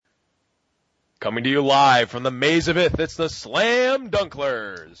Coming to you live from the Maze of Ith, it's the Slam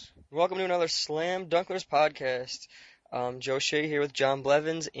Dunklers. Welcome to another Slam Dunklers podcast. Joe Shea here with John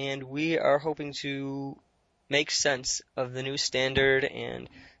Blevins, and we are hoping to make sense of the new standard and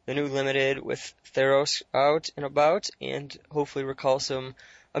the new limited with Theros out and about, and hopefully recall some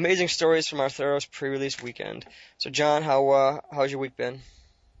amazing stories from our Theros pre-release weekend. So, John, how's your week been?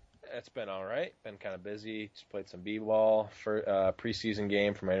 It's been all right. Been kind of busy. Just played some b-ball for preseason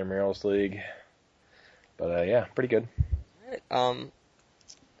game for my Intramurals League. But yeah, pretty good. All right.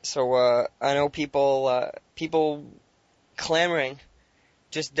 So I know people clamoring,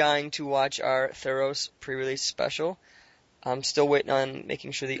 just dying to watch our Theros pre-release special. I'm still waiting on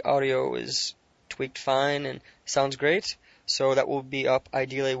making sure the audio is tweaked fine and sounds great. So that will be up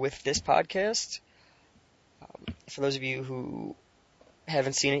ideally with this podcast. For those of you who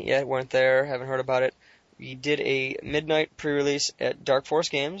haven't seen it yet, weren't there, haven't heard about it, we did a midnight pre-release at Dark Force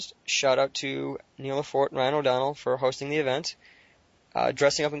Games. Shout out to Neil LaForte and Ryan O'Donnell for hosting the event.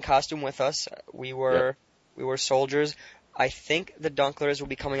 Dressing up in costume with us. We were soldiers. I think the Dunklers will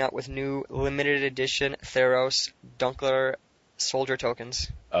be coming out with new limited edition Theros Dunkler soldier tokens.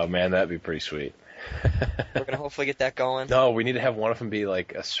 Oh man, that'd be pretty sweet. We're gonna hopefully get that going. No, we need to have one of them be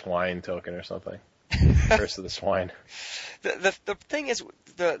like a swine token or something. Curse of the swine. The thing is,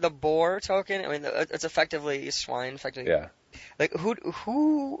 the boar token, I mean, it's effectively swine, Yeah. Like,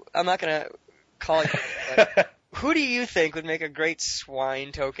 who, I'm not gonna call it, but who do you think would make a great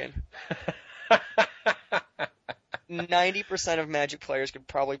swine token? 90% of Magic players could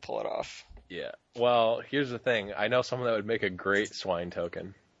probably pull it off. Yeah. Well, here's the thing. I know someone that would make a great swine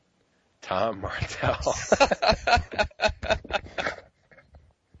token. Tom Martell.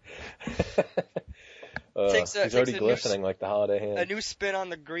 He's already glistening like the holiday hand. A new spin on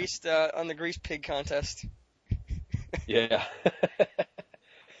the greased pig contest. Yeah.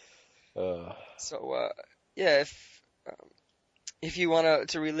 Yeah, if you want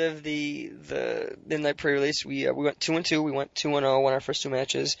to relive the midnight pre-release, we went 2-2. We went 2-0 on our first two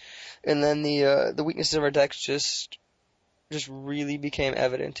matches, and then the weaknesses of our decks just really became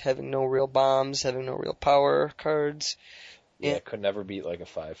evident. Having no real bombs, having no real power cards. Yeah, it could never beat like a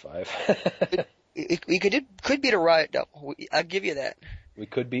 5/5. We could beat a Riot Devil. I'll give you that. We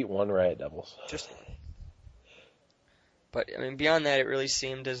could beat one Riot Devils. But I mean, beyond that, it really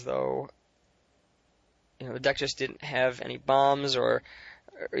seemed as though the deck just didn't have any bombs or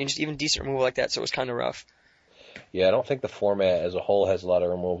just even decent removal like that, so it was kind of rough. Yeah, I don't think the format as a whole has a lot of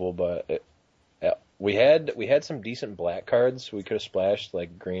removal, but we had some decent black cards. We could have splashed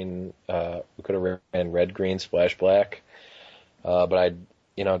like green. We could have ran red, green, splash black. But I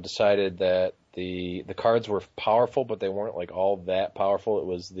decided that the cards were powerful, but they weren't like all that powerful. It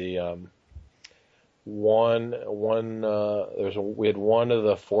was the we had one of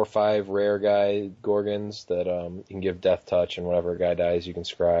the 4/5 rare guy Gorgons that you can give Death Touch, and whenever a guy dies you can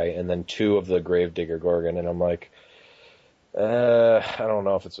scry, and then two of the Gravedigger Gorgon, and I'm like, I don't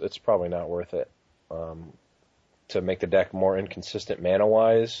know if it's probably not worth it to make the deck more inconsistent mana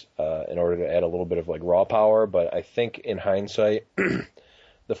wise in order to add a little bit of like raw power, but I think in hindsight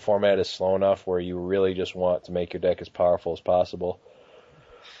the format is slow enough where you really just want to make your deck as powerful as possible.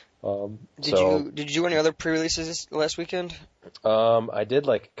 Did you do any other pre-releases last weekend? I did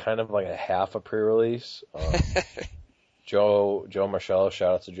like kind of like a half a pre-release. Joe Marcello,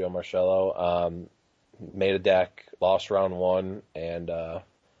 shout out to Joe Marcello, made a deck, lost round one, and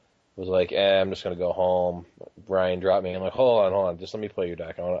was like, I'm just gonna go home. Brian dropped me. I'm like, hold on, just let me play your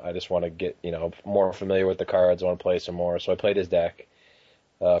deck. I just want to get more familiar with the cards. I want to play some more. So I played his deck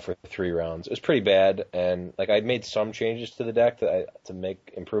for 3 rounds. It was pretty bad, and like I made some changes to the deck to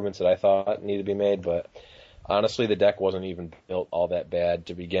make improvements that I thought needed to be made, but honestly the deck wasn't even built all that bad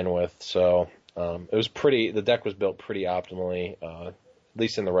to begin with. So the deck was built pretty optimally, at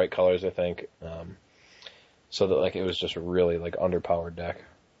least in the right colors, I think. So that like it was just a really like underpowered deck.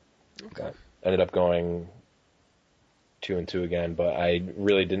 Okay. Ended up going 2-2 again, but I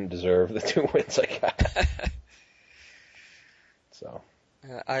really didn't deserve the 2 wins I got. So.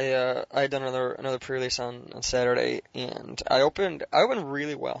 I had done another pre-release on Saturday, and I opened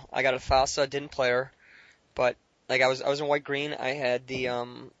really well. I got a Thassa, didn't play her, but like I was in white green. I had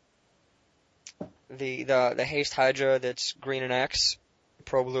the haste Hydra that's green and X,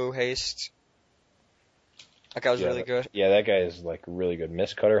 pro blue haste. That guy was really good. Yeah, that guy is like really good.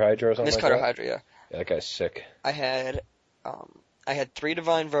 Mistcutter Hydra or something. Mistcutter Hydra, yeah. Yeah, that guy's sick. I had 3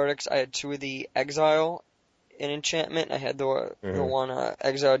 Divine Verdicts. I had 2 of the Exile an enchantment. I had the one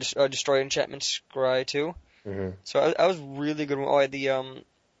Exile Destroy Enchantment Scry too. Mm-hmm. So I was really good. Oh, I had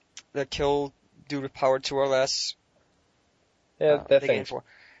the kill dude with power 2 or less. Yeah, that thing.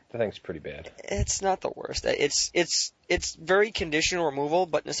 The thing's pretty bad. It's not the worst. It's very conditional removal,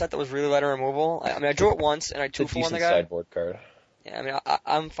 but in a set that was really light on removal, I mean, I drew it once and I It's a 2-for-1 the decent guy. sideboard card. Yeah, I mean,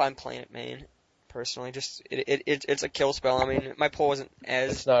 I'm fine playing it main, personally. Just it's a kill spell. I mean, my pull wasn't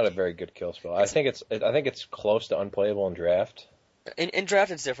as. It's not a very good kill spell. I think it's close to unplayable in draft. In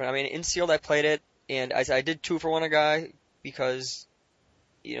draft it's different. I mean, in sealed I played it, and I did 2-for-1 a guy because,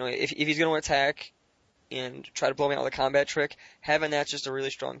 you know, if he's going to attack and try to blow me out with a combat trick, having that's just a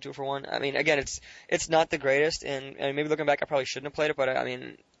really strong 2-for-1. I mean, again, it's not the greatest, and maybe looking back, I probably shouldn't have played it, but I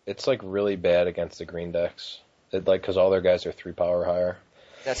mean, it's like really bad against the green decks. Because all their guys are 3 power higher.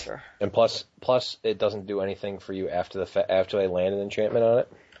 That's fair. And plus, it doesn't do anything for you after after they land an enchantment on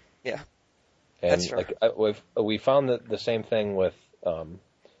it. Yeah, and that's true. Like we found that the same thing with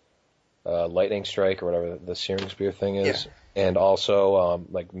lightning strike or whatever the searing spear thing is, and also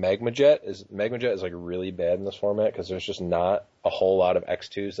like magma jet is like really bad in this format because there's just not a whole lot of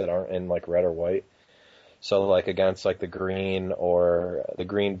X2s that aren't in like red or white. So like against like the green,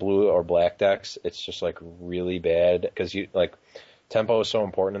 blue, or black decks, it's just like really bad because you like tempo is so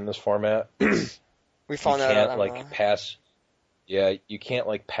important in this format. We found that out. You can't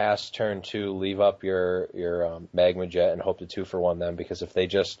like pass turn 2, leave up your magma jet and hope to 2-for-1 them because if they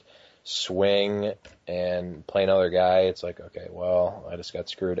just swing and play another guy, it's like okay, well I just got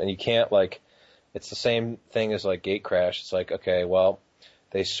screwed. And you can't like, it's the same thing as like gate crash. It's like okay, well.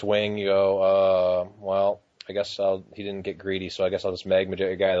 They swing, you go, well, I guess he didn't get greedy, so I guess I'll just magma jet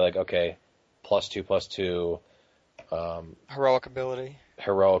your guy. Like, okay, +2/+2. Heroic ability.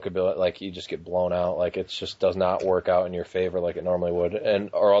 Like, you just get blown out. Like, it just does not work out in your favor like it normally would.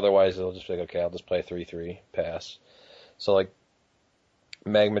 Or otherwise, it'll just be like, okay, I'll just play 3/3, pass. So, like,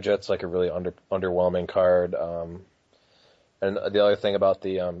 magma jet's like a really underwhelming card. And the other thing about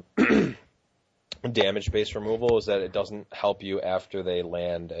the damage-based removal is that it doesn't help you after they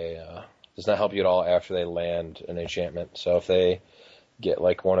land does not help you at all after they land an enchantment. So if they get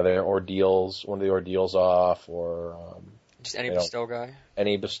like one of the ordeals off, or just any bestow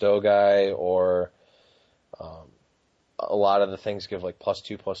guy, or a lot of the things give like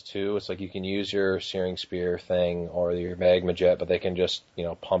 +2/+2. It's like you can use your searing spear thing or your magma jet, but they can just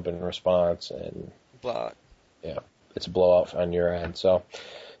pump in response and blow out. Yeah, it's a blowout on your end. So.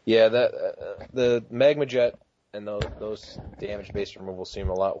 Yeah, the magma jet and those damage-based removals seem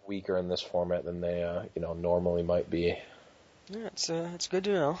a lot weaker in this format than they normally might be. Yeah, it's good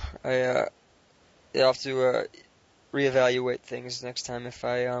to know. I'll have to reevaluate things next time if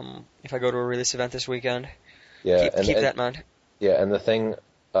I go to a release event this weekend. Yeah, keep that in mind. Yeah, and the thing,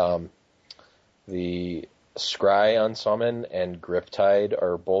 the Scry Unsummon and Griptide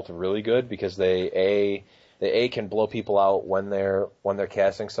are both really good because they can blow people out when they're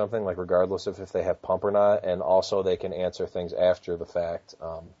casting something, like regardless of if they have pump or not, and also they can answer things after the fact.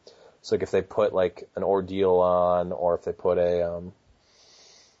 So like if they put like an ordeal on, or if they put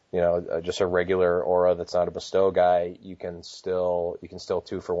just a regular aura that's not a bestow guy, you can still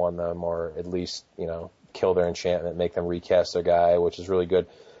 2-for-1 them, or at least kill their enchantment, make them recast their guy, which is really good.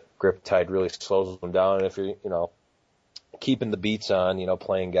 Griptide really slows them down, and if you're keeping the beats on,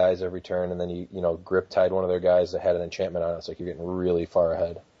 playing guys every turn, and then you Griptide one of their guys that had an enchantment on it. It's like you're getting really far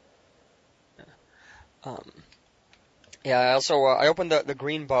ahead. I also I opened the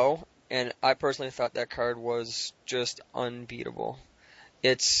green bow, and I personally thought that card was just unbeatable.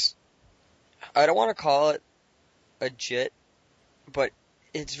 I don't want to call it a JIT, but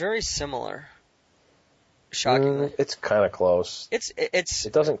it's very similar. Shockingly, it's kind of close.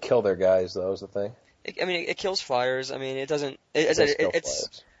 It doesn't kill their guys though, is the thing. It kills flyers. I mean, it doesn't. It's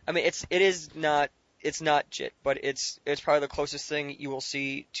not JIT, but it's probably the closest thing you will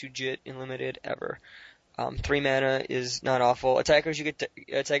see to JIT in limited ever. 3 mana is not awful. Attacking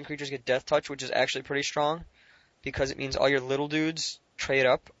creatures get Death Touch, which is actually pretty strong because it means all your little dudes trade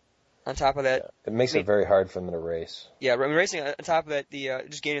up. On top of that, it makes it very hard for them to race. Yeah, racing on top of that,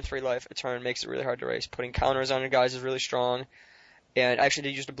 just gaining 3 life a turn makes it really hard to race. Putting counters on your guys is really strong. And I actually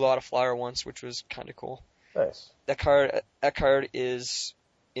did use to blow out a flyer once, which was kind of cool. Nice. That card is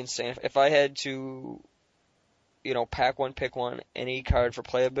insane. If I had to, pick one, any card for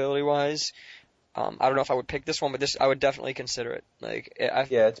playability wise, I don't know if I would pick this one, but I would definitely consider it.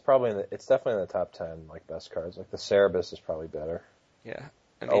 It's definitely in the top 10 like best cards. Like the Cerebus is probably better. Yeah.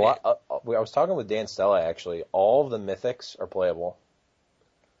 I was talking with Dan Stella actually. All of the mythics are playable.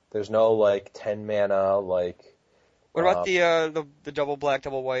 There's no like 10 mana like. What about the double black,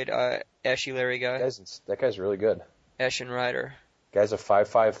 double white Ashy Larry guy? That guy's really good. Ashen Rider. Guy's a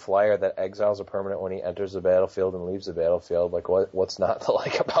 5/5 flyer that exiles a permanent when he enters the battlefield and leaves the battlefield. Like what's not to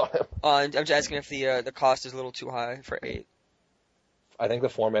like about him? I'm just asking if the cost is a little too high for 8. I think the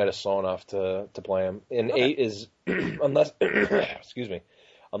format is slow enough to play them. And Okay. 8 is unless excuse me,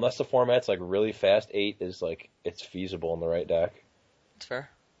 unless the format's like really fast, 8 is like it's feasible in the right deck. That's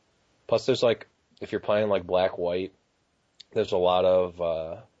fair. Plus, there's like if you're playing like black white, there's a lot of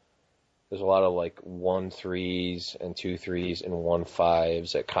like 1/3s and 2/3s and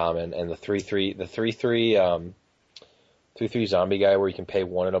 1/5s at common, and the 3/3 zombie guy where you can pay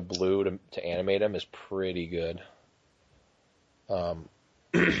 1 in a blue to animate him is pretty good. I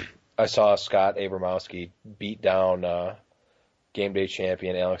saw Scott Abramowski beat down game day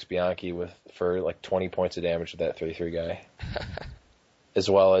champion Alex Bianchi for like 20 points of damage with that 3/3 guy, as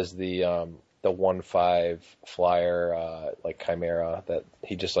well as the 1/5 flyer like Chimera that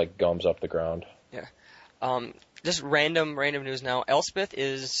he just like gums up the ground. Yeah. Just random news now. Elspeth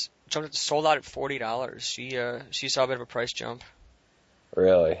sold out at $40. She saw a bit of a price jump.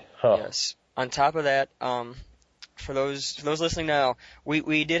 Really? Huh. Yes. On top of that, for those listening now,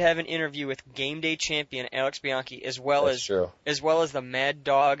 we did have an interview with game day champion Alex Bianchi as well That's as true. the Mad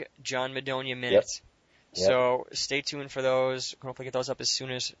Dog John Madonia minutes. Yep. So stay tuned for those. Hopefully get those up as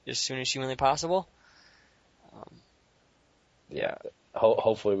soon as humanly possible. Yeah.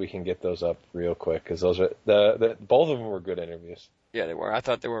 Hopefully we can get those up real quick because those are the both of them were good interviews. Yeah, they were. I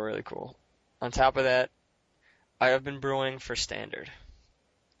thought they were really cool. On top of that, I have been brewing for Standard.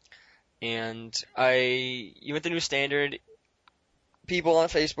 And with the new Standard, people on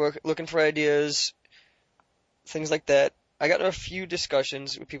Facebook looking for ideas, things like that. I got a few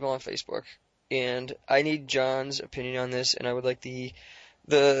discussions with people on Facebook, and I need John's opinion on this, and I would like the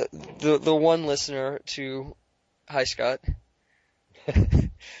one listener to, hi Scott,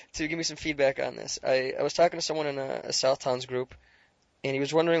 to give me some feedback on this. I was talking to someone in a Southtowns group, and he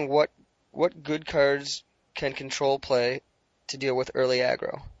was wondering what good cards can Control play to deal with early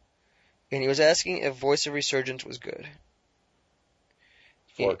aggro. And he was asking if Voice of Resurgence was good.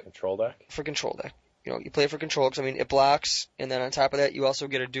 For a Control deck? For Control deck. You play it for Control, because, it blocks, and then on top of that, you also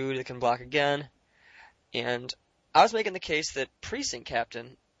get a dude that can block again. And I was making the case that Precinct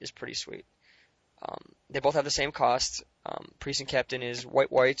Captain is pretty sweet. They both have the same cost. Precinct Captain is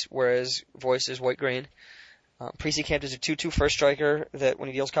white-white, whereas Voice is white-green. Precinct Captain is a 2/2 first striker that when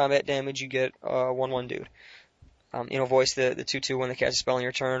he deals combat damage, you get a 1/1 dude. Voice the 2/2 when they cast a spell on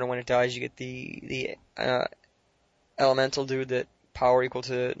your turn, or when it dies, you get the elemental dude that power equal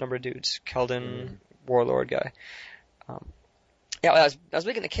to number of dudes. Keldon Warlord guy. I was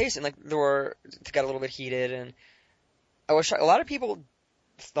making the case, and it got a little bit heated, and I was shocked. A lot of people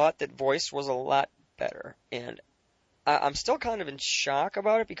thought that Voice was a lot better, and I'm still kind of in shock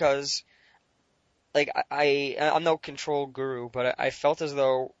about it because, I'm no Control guru, but I felt as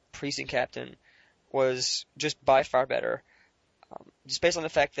though Precinct Captain was just by far better. Just based on the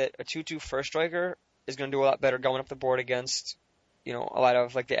fact that a 2/2 first striker is going to do a lot better going up the board against, a lot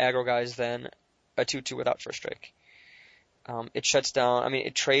of the aggro guys than a 2/2 without first strike. It shuts down.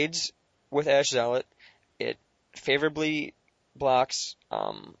 It trades with Ash Zealot. It favorably blocks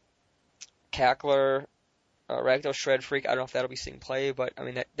Cackler, Ragdoll Shred Freak. I don't know if that'll be seeing play, but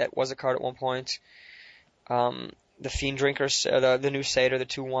that was a card at one point. The Fiend Drinker, the new Satyr, the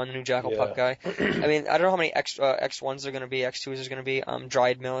 2/1, the new Jackal Pup guy. I don't know how many X1s are going to be, X2s there's going to be,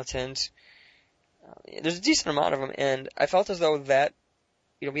 Dryad Militant. There's a decent amount of them, and I felt as though that,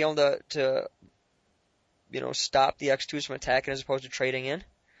 being able to stop the X2s from attacking as opposed to trading in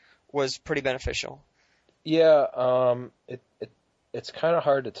was pretty beneficial. Yeah, it's kind of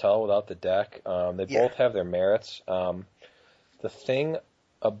hard to tell without the deck. They both have their merits. The thing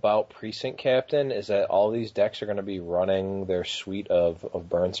about Precinct Captain is that all these decks are going to be running their suite of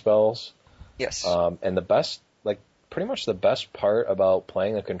burn spells. Yes. And pretty much the best part about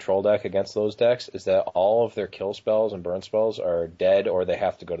playing the Control deck against those decks is that all of their kill spells and burn spells are dead or they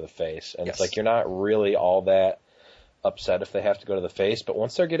have to go to the face. And it's you're not really all that upset if they have to go to the face, but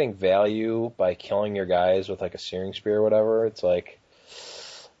once they're getting value by killing your guys with a Searing Spear or whatever, it's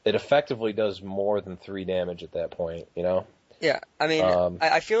it effectively does more than 3 damage at that point, Yeah,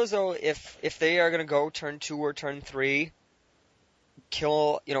 I feel as though if they are going to go turn 2 or turn 3,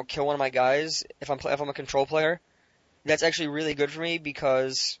 kill one of my guys, if I'm a Control player, that's actually really good for me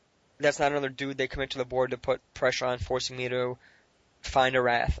because that's not another dude they commit to the board to put pressure on, forcing me to find a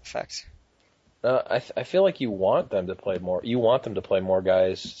Wrath effect. I feel like you want them to play more. You want them to play more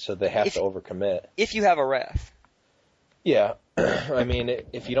guys, so they have to overcommit. If you have a Wrath. Yeah.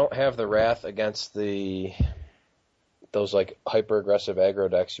 If you don't have the Wrath against those hyper aggressive aggro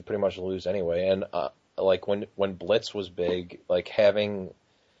decks, you pretty much lose anyway. And when Blitz was big,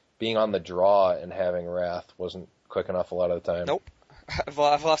 being on the draw and having Wrath wasn't quick enough a lot of the time. Nope. I've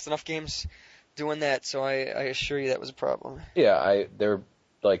lost enough games doing that, so I assure you that was a problem. Yeah, they're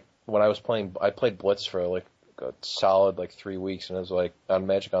like when I played Blitz for like a solid like 3 weeks, and it was like on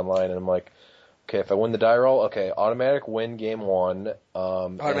Magic Online, and I'm like, okay, if I win the die roll, okay, automatic win game 1, and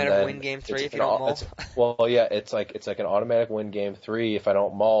Automatic then win game 3 it's if you don't mull. well, yeah, it's like an automatic win game 3 if I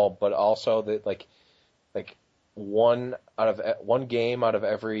don't maul, but also that like one game out of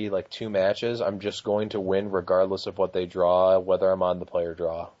every like 2 matches, I'm just going to win regardless of what they draw, whether I'm on the player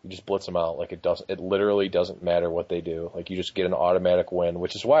draw. You just blitz them out. Like it literally doesn't matter what they do. Like you just get an automatic win,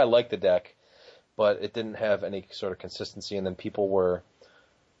 which is why I like the deck, but it didn't have any sort of consistency, and then people were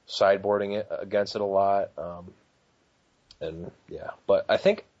sideboarding it against it a lot. And yeah, but I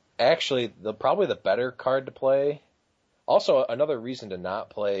think actually probably the better card to play. Also, another reason to not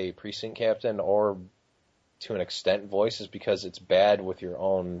play Precinct Captain or to an extent Voice is because it's bad with your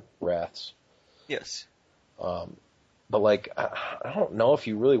own wraths. Yes. But like, I don't know if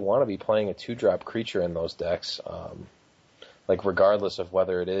you really want to be playing a 2-drop creature in those decks. Like regardless of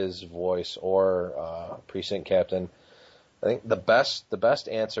whether it is Voice or Precinct Captain. I think the best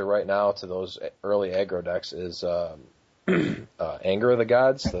answer right now to those early aggro decks is Anger of the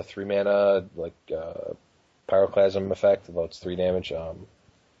Gods, the 3-mana like Pyroclasm effect, although it's 3 damage.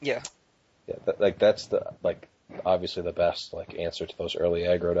 Yeah. Yeah, that's obviously the best like answer to those early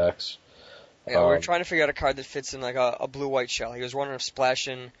aggro decks. Yeah, we were trying to figure out a card that fits in like a blue-white shell. He was wondering if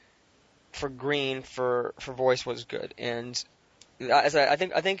splashing for green for Voice was good, and I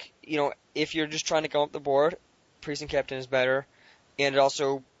think if you're just trying to go up the board, Precinct Captain is better, and it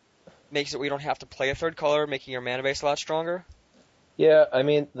also makes it we don't have to play a third color, making your mana base a lot stronger. Yeah, I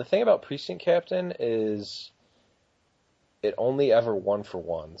mean the thing about Precinct Captain is it only ever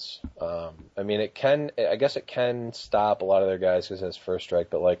 1-for-1s. I mean, I guess it can stop a lot of their guys because it has first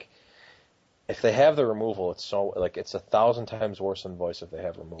strike, but like, if they have the removal, it's 1,000 times worse than Voice if they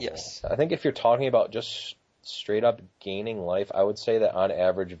have removal. Yes. I think if you're talking about just straight up gaining life, I would say that on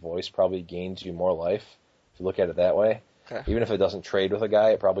average, Voice probably gains you more life, if you look at it that way. Okay. Even if it doesn't trade with a guy,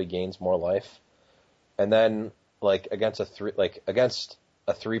 it probably gains more life. And then, like, against a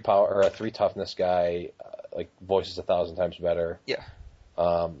 3 power or a 3 toughness guy, like Voice is 1,000 times better. Yeah.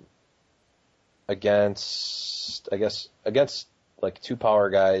 Against like 2 power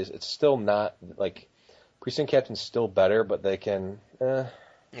guys, it's still not like Precinct Captain's still better, but they can. Yeah,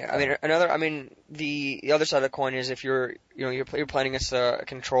 I mean the other side of the coin is if you're playing against a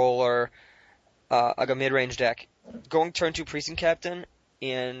control or like a mid range deck, going turn 2 Precinct Captain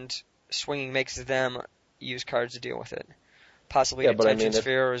and swinging makes them use cards to deal with it. Possibly Detention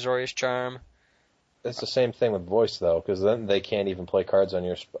Sphere or Azorius Charm. It's the same thing with Voice though, because then they can't even play cards on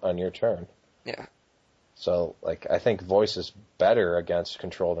your turn. Yeah. So like I think Voice is better against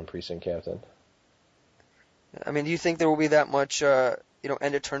control than Precinct Captain. I mean, do you think there will be that much end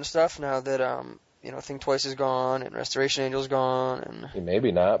of turn stuff now that Think Twice is gone and Restoration Angel's gone and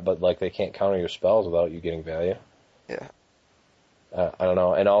Maybe not, but like they can't counter your spells without you getting value. Yeah. I don't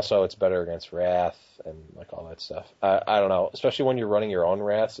know, and also it's better against Wrath and like all that stuff. I don't know, especially when you're running your own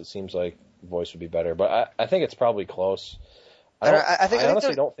Wraths, it seems like Voice would be better, but I think it's probably close. I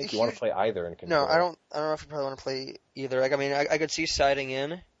honestly don't think you want to play either in control. No, I don't know if you probably want to play either. Like, I mean, I could see siding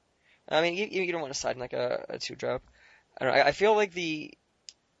in. I mean, you don't want to side in like a 2-drop. I feel like the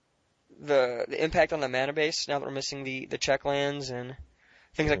impact on the mana base now that we're missing the check lands and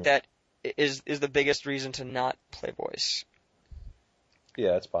things like that is the biggest reason to not play Voice.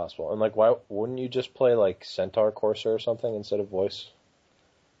 Yeah, it's possible. And like, why wouldn't you just play like Centaur Courser or something instead of Voice?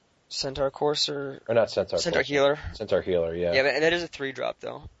 Centaur Courser? Or not Centaur Centaur Courser. Healer. Centaur Healer, yeah. Yeah, and that is a 3-drop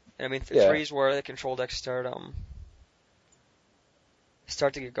though. And I mean, threes where the control decks start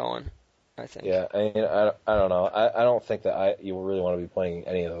to get going, I think. Yeah, I mean, I don't know. I don't think that you really want to be playing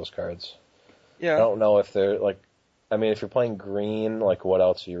any of those cards. Yeah. I don't know if they're like. I mean, if you're playing green, like what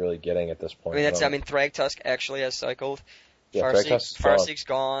else are you really getting at this point? I mean, Thragtusk actually has cycled. Yeah, Farseek's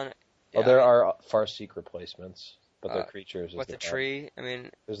gone. Yeah, there are Farseek replacements, but they're creatures. With the tree, I mean,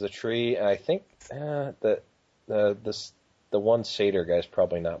 there's the tree, and I think that the one Satyr guy's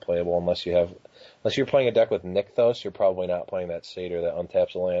probably not playable unless you're playing a deck with Nykthos. You're probably not playing that Satyr that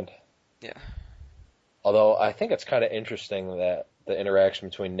untaps a land. Yeah. Although I think it's kind of interesting that the interaction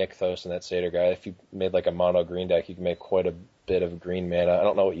between Nykthos and that Satyr guy, if you made like a mono green deck, you can make quite a bit of green mana. I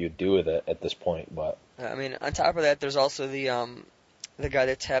don't know what you'd do with it at this point, but I mean, on top of that, there's also the guy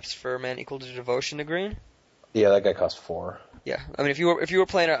that taps for mana equal to devotion to green. Yeah, that guy costs 4. Yeah, I mean, if you were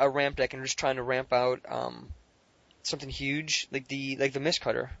playing a ramp deck and just trying to ramp out something huge, like the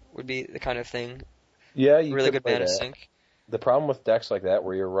Mistcutter would be the kind of thing. Yeah, you really could good mana that. sink. The problem with decks like that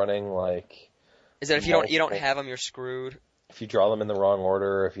where you're running like is that if you don't have them, you're screwed. if you draw them in the wrong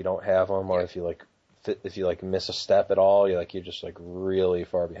order, if you don't have them, or if you miss a step at all, you're just like really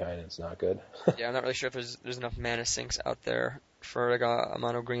far behind and it's not good. Yeah, I'm not really sure if there's enough mana sinks out there for like a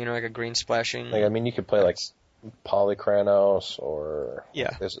mono green or like a green splashing. Like, I mean, you could play like Polychronos or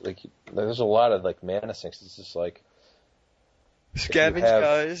there's a lot of like mana sinks. It's just like Scavenge,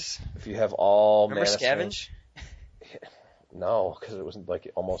 guys. If you have all Remember mana Scavenge? No, because it was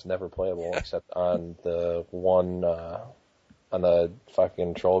like almost never playable except on the one on the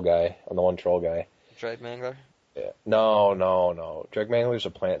fucking troll guy, on the one troll guy. Drag Mangler? Yeah. No. Drag Mangler's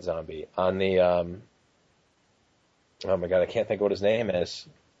a plant zombie. On the oh my god, I can't think of what his name is.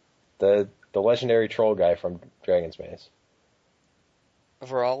 The legendary troll guy from Dragon's Maze.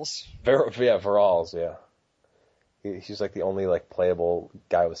 Varals? Varals, yeah. He's like the only like playable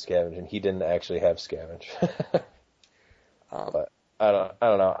guy with Scavenge, and he didn't actually have Scavenge. But I don't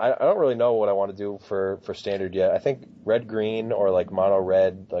know. I don't really know what I want to do for standard yet. I think red green or like mono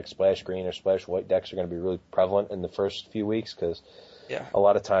red, like splash green or splash white decks are going to be really prevalent in the first few weeks because a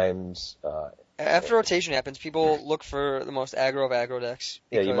lot of times after rotation happens, people look for the most aggro of aggro decks.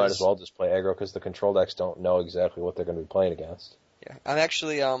 Yeah, you might as well just play aggro because the control decks don't know exactly what they're going to be playing against. Yeah, I'm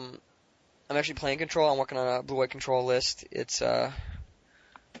actually playing control. I'm working on a blue-white control list. It's not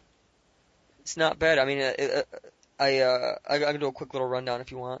bad. I mean, I can do a quick little rundown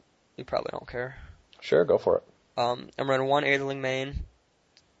if you want. You probably don't care. Sure, go for it. I'm running one Aetherling main.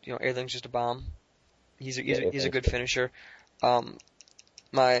 You know, Aetherling's just a bomb. He's a good finisher.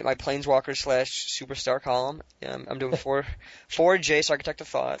 My Planeswalker / Superstar column. I'm doing four Jace Architect of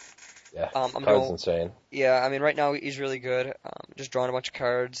Thought. Yeah, card's insane. Yeah, I mean, right now he's really good. Just drawing a bunch of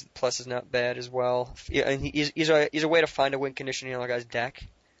cards. Plus is not bad as well. Yeah, and he's a way to find a win condition in another guy's deck,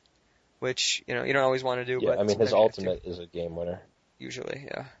 which you don't always want to do. Yeah, but I mean his ultimate is a game winner. Usually,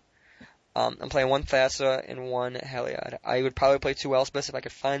 yeah. I'm playing one Thassa and one Heliod. I would probably play two Elspeths if I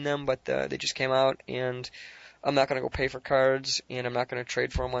could find them, but they just came out, and I'm not gonna go pay for cards, and I'm not gonna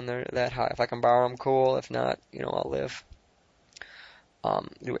trade for them when they're that high. If I can borrow them, cool. If not, I'll live.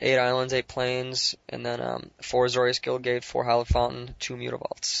 Do 8 islands, 8 plains, and then 4 Azorius Guildgate, 4 Hallowed Fountain, 2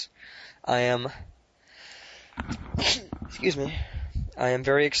 Mutavaults. Excuse me. I am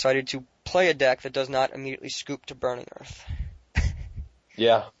very excited to play a deck that does not immediately scoop to Burning Earth.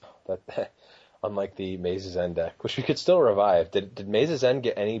 Yeah, that unlike the Maze's End deck, which we could still revive. Did Maze's End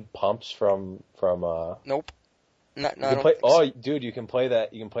get any pumps from? Nope. Dude, you can play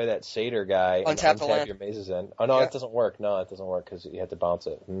that. You can play that Satyr guy and untap your Maze's End. Oh no, it doesn't work. No, it doesn't work because you have to bounce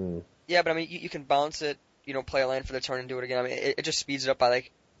it. Yeah, but I mean, you can bounce it. Play a land for the turn and do it again. I mean, it just speeds it up by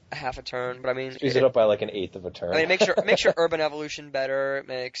like a half a turn. But I mean, speeds it up by like an eighth of a turn. I mean, it makes your Urban Evolution better. It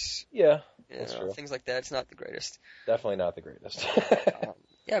makes that's true. Things like that. It's not the greatest. Definitely not the greatest.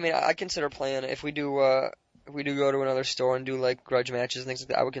 Yeah, I mean, I consider playing if we do go to another store and do like grudge matches and things like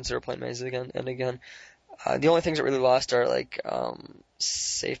that. I would consider playing Maze again and again. The only things that really lost are like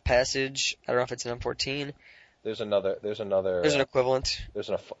Safe Passage. I don't know if it's an M14. There's another. There's an equivalent. There's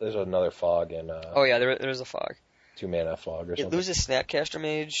another fog in. Oh yeah, there's a fog. 2 mana fog or something. It loses Snapcaster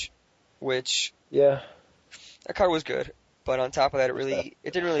Mage, which that card was good, but on top of that,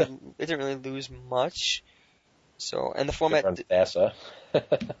 it didn't really lose much. So and the format. Thassa.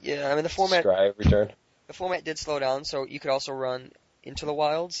 Yeah, I mean the format. Scry return. The format did slow down, so you could also run Into the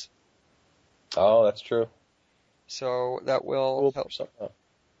Wilds. Oh, that's true. So that will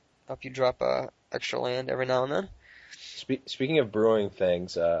help you drop a extra land every now and then. Speaking of brewing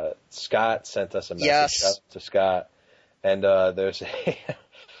things, Scott sent us a message. Yes. Shout out to Scott, and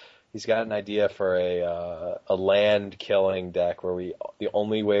he's got an idea for a land killing deck where the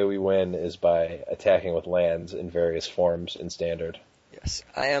only way we win is by attacking with lands in various forms in Standard. Yes,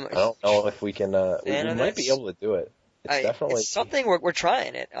 I am. I don't know if we can. We might be able to do it. It's something we're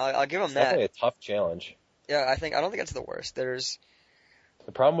trying it. I'll give him that. Definitely a tough challenge. Yeah, I don't think it's the worst.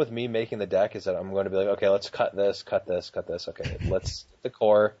 The problem with me making the deck is that I'm going to be like, okay, let's cut this. Okay, let's the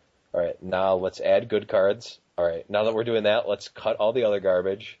core. All right, now let's add good cards. All right, now that we're doing that, let's cut all the other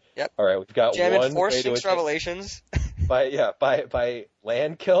garbage. Yep. All right, we've got Jam one. In 4 6 Revelations. By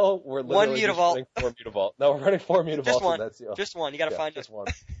land kill, we're literally just running 4 Mutavault. No, we're running 4 Mutavaults. Just one. And that's Just one. You got to find just one.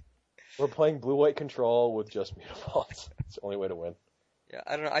 We're playing blue-white control with just Mutavaults. It's the only way to win. Yeah,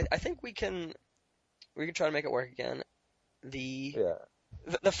 I don't know. I think we can try to make it work again. The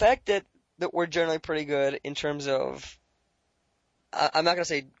fact that we're generally pretty good in terms of I'm not gonna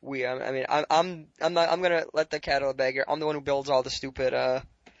say we. I mean I'm gonna let the cat out of the bag here. I'm the one who builds all the stupid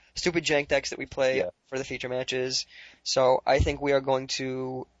jank decks that we play for the feature matches. So I think we are going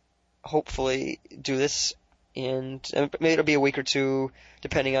to hopefully do this, and maybe it'll be a week or two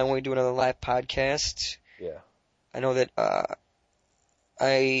depending on when we do another live podcast. Yeah. I know that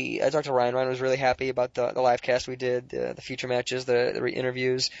I talked to Ryan. Ryan was really happy about the live cast we did, the feature matches, the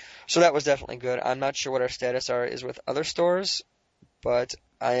interviews. So that was definitely good. I'm not sure what our status is with other stores, but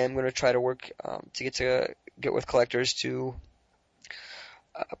I am going to try to work to get with collectors to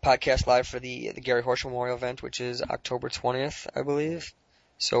podcast live for the Gary Horsch Memorial event, which is October 20th, I believe.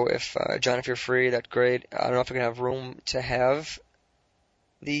 So if John, if you're free, that's great. I don't know if we're gonna have room to have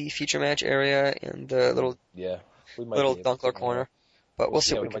the feature match area in the Yeah, we might little be able Dunkler to. corner, but we'll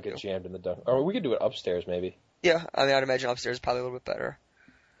see Yeah, what we we might can get do. jammed in the dunk, or we could do it upstairs maybe. Yeah, I mean, I'd imagine upstairs is probably a little bit better.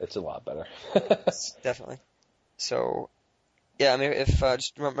 It's a lot better. Definitely. So, yeah, I mean, if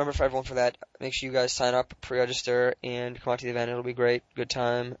just remember for everyone for that, make sure you guys sign up, pre-register, and come out to the event. It'll be great, good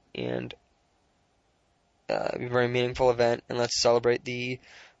time, and it'll be a very meaningful event. And let's celebrate the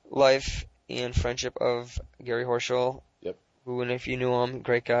life and friendship of Gary Horschel. Yep. Who, and if you knew him,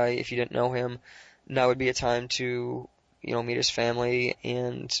 great guy. If you didn't know him, now would be a time to meet his family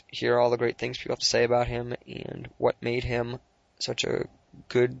and hear all the great things people have to say about him and what made him such a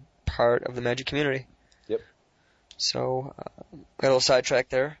good part of the Magic community. Yep. So, got a little sidetracked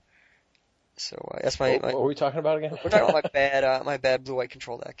there. So that's my. What were we talking about again? We're talking about my bad blue-white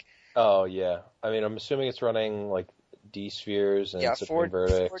control deck. Oh yeah. I mean, I'm assuming it's running like D spheres and Supreme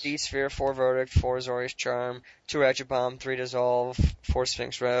Verdicts. 4 D sphere, 4 verdict, 4 Azorius Charm, 2 Ratchet Bomb, 3 Dissolve, 4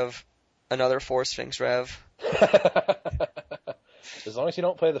 Sphinx Rev, another 4 Sphinx Rev. As long as you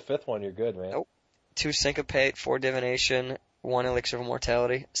don't play the 5th one, you're good, man. Nope. 2 Syncopate, 4 Divination, 1 Elixir of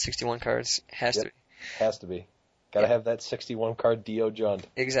Immortality, 61 cards. Has to be. Has to be. Gotta have that 61 card Dio Jund.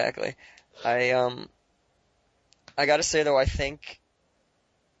 Exactly. I gotta say though, I think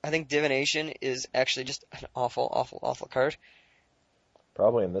Divination is actually just an awful card.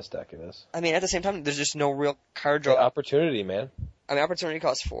 Probably in this deck it is. I mean, at the same time, there's just no real card draw. Hey, opportunity, man. I mean, Opportunity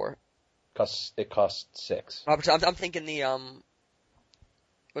costs 4. It costs 6. I'm thinking the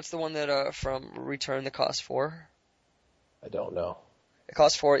what's the one that from Return that costs 4? I don't know. It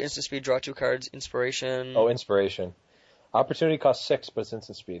costs 4, instant speed, draw 2 cards, Inspiration. Oh, Inspiration. Opportunity costs 6, but it's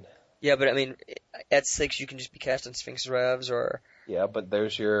instant speed. Yeah, but I mean, at 6 you can just be casting Sphinx Revs or. Yeah, but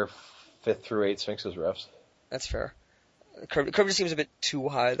there's your 5th through 8 Sphinx's Revs. That's fair. Curve just seems a bit too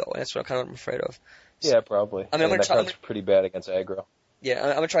high though, and that's what I'm afraid of. So, Yeah, probably. I mean, that card's pretty bad against aggro. Yeah,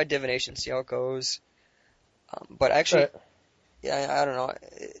 I'm gonna try Divination, see how it goes. But actually, Right. Yeah, I don't know.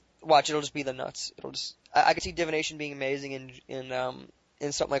 Watch, it'll just be the nuts. I could see Divination being amazing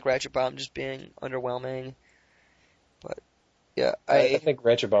in something like Ratchet Bomb just being underwhelming. But yeah, I think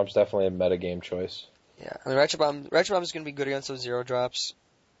Ratchet Bomb's definitely a metagame choice. Yeah, I mean Ratchet Bomb is gonna be good against those 0 drops,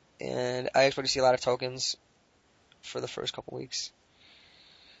 and I expect to see a lot of tokens for the first couple weeks.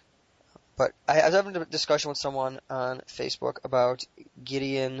 But I was having a discussion with someone on Facebook about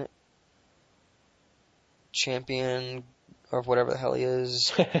Gideon Champion or whatever the hell he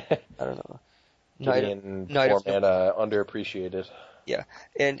is. I don't know. Gideon Knight format underappreciated. Yeah,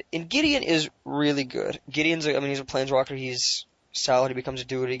 and Gideon is really good. He's a planeswalker. He's solid. He becomes a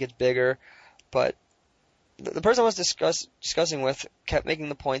dude. He gets bigger. But the person I was discussing with kept making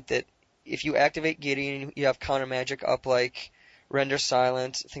the point that if you activate Gideon, you have counter magic up like Render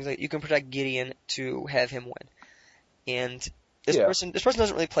Silent, things like that. You can protect Gideon to have him win. And this person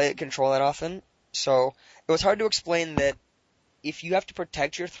doesn't really play Control that often, so it was hard to explain that if you have to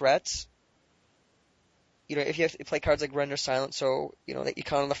protect your threats, if you have to play cards like Render Silent, so that you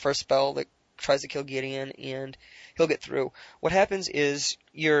count on the first spell that tries to kill Gideon and he'll get through. What happens is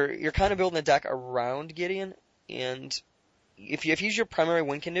you're kind of building a deck around Gideon, and if he's your primary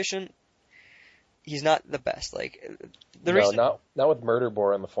win condition, he's not the best. Not with Murder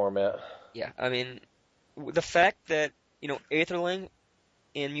Boar in the format. Yeah, I mean, the fact that Aetherling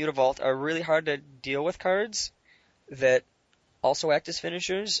and Mutavault are really hard to deal with cards that also act as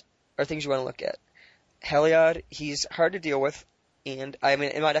finishers are things you want to look at. Heliod, he's hard to deal with, and I mean,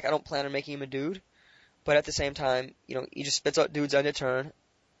 in my deck I don't plan on making him a dude, but at the same time, he just spits out dudes on your turn,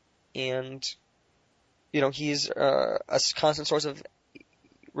 and he's a constant source of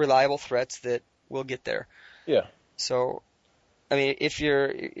reliable threats that will get there. Yeah. So, I mean, if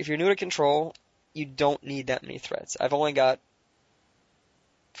you're new to Control, you don't need that many threats. I've only got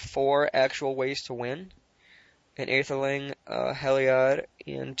 4 actual ways to win: an Aetherling, Heliod,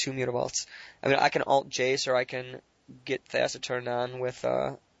 and 2 Mutavaults. I mean, I can alt Jace, or I can get Thassa turned on with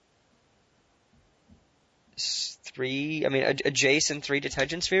 3. I mean, a Jace and 3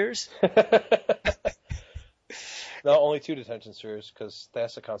 Detention Spheres. No, only 2 Detention Spheres because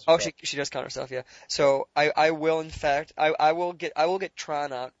Thassa counts. Oh, she does counter stuff, yeah. So I will, in fact, I will get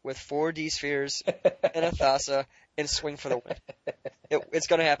Tron out with 4 D Spheres and a Thassa and swing for the win. It's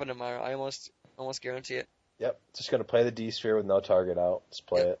gonna happen tomorrow. I almost guarantee it. Yep. Just gonna play the D sphere with no target out. Just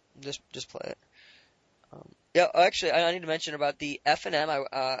play it. Just play it. Yeah, actually, I need to mention about the F&M.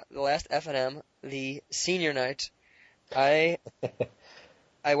 The last F&M, the senior night. I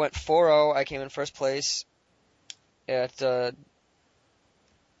went 4-0. I came in first place at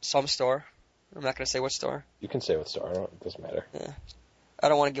some store. I'm not gonna say what store. You can say what store. It doesn't matter. Yeah. I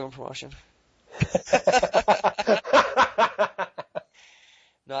don't want to give them promotion.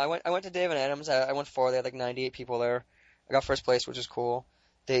 No, I went to Dave and Adams. I went 4. They had like 98 people there. I got first place, which is cool.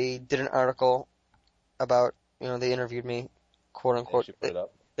 They did an article about, they interviewed me, quote unquote. They actually put it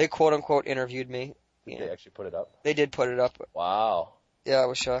up. They quote unquote interviewed me. Did they actually put it up? They did put it up. Wow. Yeah, I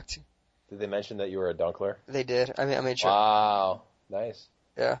was shocked. Did they mention that you were a Dunkler? They did. I made sure. Wow. Nice.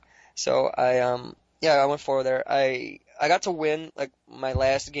 Yeah. So I went 4 there. I got to win like my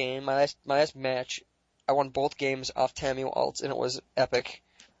last game, my last match. I won both games off Tammy ults, and it was epic.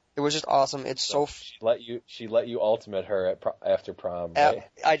 It was just awesome. It's so. She let you ultimate her after prom, right?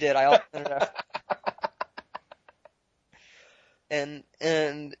 I did. I ultimated her.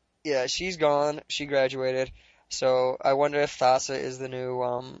 And yeah, she's gone. She graduated. So I wonder if Thassa is the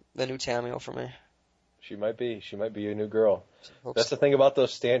new Tammy for me. She might be. She might be your new girl. That's So. the thing about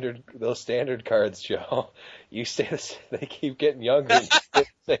those standard cards, Joe. They keep getting younger and stay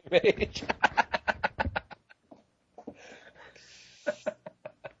the same age.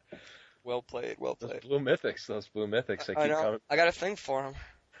 Well played. Those blue mythics. They I keep know. coming. I got a thing for him.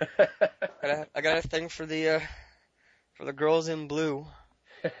 I got a thing for the girls in blue.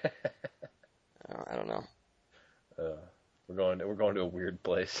 I don't know. We're going to a weird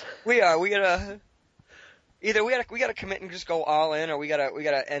place. We are. We gotta commit and just go all in, or we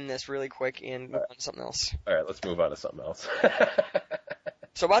gotta end this really quick and move on to something else. All right, let's move on to something else.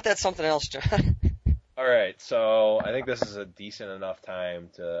 So about that something else, John. All right, so I think this is a decent enough time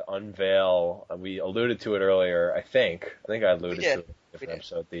to unveil. We alluded to it earlier. I think I alluded to it in a different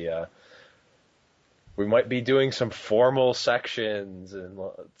episode. We might be doing some formal sections and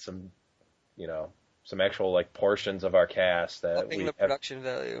some actual like portions of our cast that Upping we the production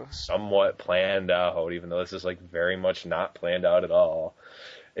value. Somewhat planned out, even though this is like very much not planned out at all.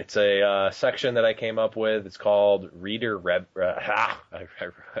 It's a section that I came up with. It's called Reader Rev. I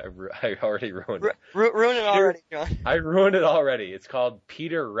already ruined it. Ruined it already, John. I ruined it already. It's called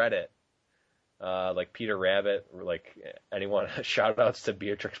Peter Reddit. Like Peter Rabbit, like anyone. Shout outs to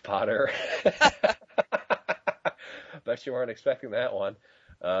Beatrix Potter. Bet you weren't expecting that one.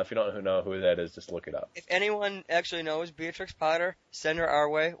 If you don't know who that is, just look it up. If anyone actually knows Beatrix Potter, send her our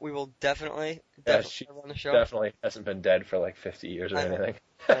way. We will definitely she have her on the show. Definitely hasn't been dead for like 50 years or anything.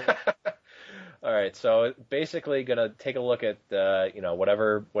 All right, so basically gonna take a look at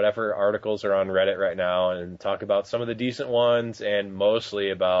whatever articles are on Reddit right now and talk about some of the decent ones and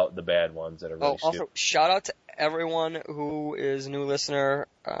mostly about the bad ones that are really stupid. Also, shout out to everyone who is a new listener.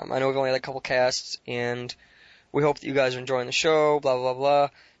 I know we've only had a couple casts, and we hope that you guys are enjoying the show, blah, blah, blah.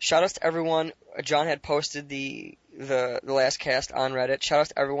 Shout outs to everyone. John had posted the last cast on Reddit. Shout outs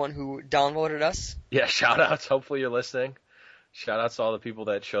to everyone who downvoted us. Yeah, shout outs. Hopefully you're listening. Shout outs to all the people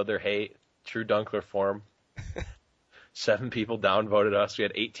that showed their hate. True Dunkler form. 7 people downvoted us. We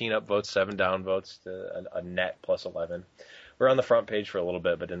had 18 upvotes, 7 downvotes to a net plus 11. We're on the front page for a little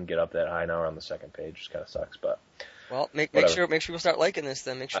bit, but didn't get up that high. Now we're on the second page, which kind of sucks, but. Well, make sure people start liking this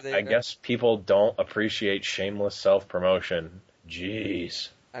then. Make sure they. I guess people don't appreciate shameless self-promotion. Jeez.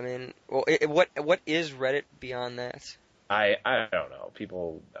 I mean, well, what is Reddit beyond that? I don't know.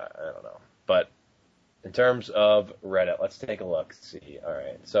 People, I don't know. But in terms of Reddit, let's take a look. Let's see. All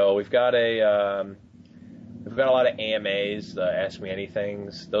right. So we've got a lot of AMAs, Ask Me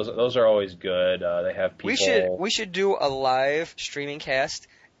Anythings. Those are always good. They have people. We should do a live streaming cast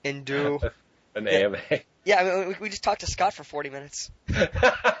and do an AMA. Yeah, I mean, we just talked to Scott for 40 minutes. That'd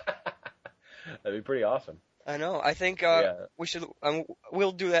be pretty awesome. I know. I think we should.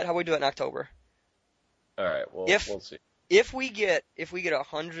 We'll do that. How we do it in October? All right. We'll see. If we get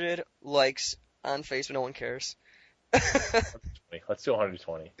 100 likes on Facebook, no one cares. 120. Let's do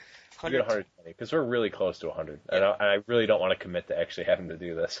 120. We get 120 because we're really close to 100, and I really don't want to commit to actually having to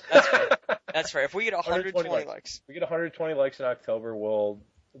do this. That's fair. That's fair. If we get 120 likes. If we get 120 likes in October, we'll.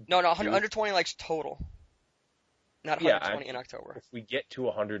 No, 120 likes total. Not 120 in October. If we get to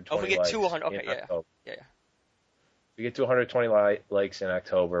 120 if we get likes to 100, okay, October, yeah. If we get to 120 likes in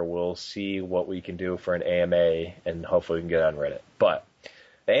October, we'll see what we can do for an AMA, and hopefully we can get on Reddit. But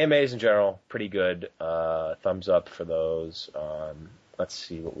the AMAs in general, pretty good. Thumbs up for those. Let's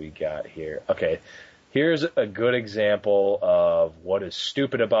see what we got here. Okay, here's a good example of what is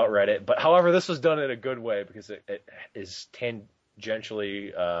stupid about Reddit. But however, this was done in a good way because it is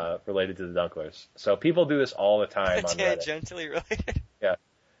tangentially related to the Dunklers. So people do this all the time on Reddit. Tangentially related. Yeah,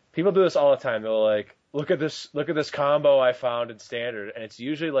 people do this all the time. They're like, look at this combo I found in standard, and it's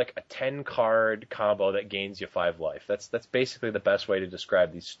usually like a 10-card combo that gains you 5 life. That's basically the best way to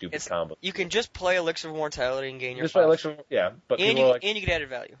describe these stupid combos. You can just play Elixir of Immortality and gain your Just 5. play Elixir, yeah, but and people are like, and you get added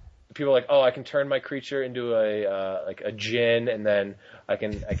value. People are like, oh, I can turn my creature into a djinn, and then I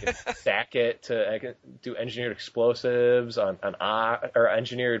can stack it I can do engineered explosives on or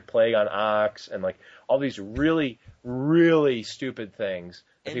engineered plague on Ox, and like all these really, really stupid things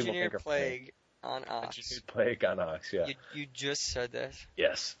that people think are plague on Ox. Engineered plague on Ox, yeah. You just said that.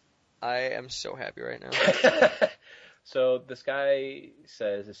 Yes. I am so happy right now. So this guy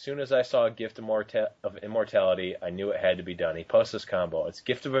says, as soon as I saw a Gift of Immortality, I knew it had to be done. He posts this combo. It's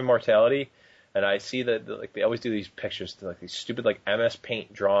Gift of Immortality, and I see that like they always do these pictures, like these stupid like MS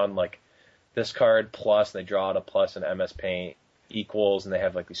Paint drawn like this card plus, and they draw out a plus in MS Paint equals, and they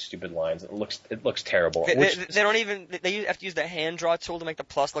have like these stupid lines. It looks terrible. They don't even they have to use the hand draw tool to make the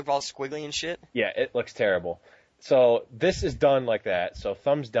plus look all squiggly and shit. Yeah, it looks terrible. So this is done like that. So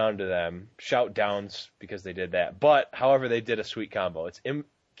thumbs down to them. Shout downs because they did that. But, however, they did a sweet combo. It's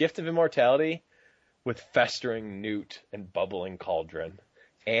Gift of Immortality with Festering Newt and Bubbling Cauldron.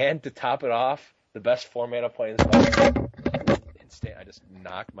 And to top it off, the best 4-mana planeswalker. Instant. I just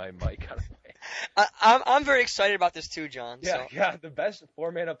knocked my mic out of my I'm very excited about this too, John. Yeah, the best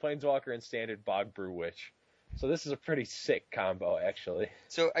 4-mana planeswalker in Standard, Bog Brew Witch. So this is a pretty sick combo, actually.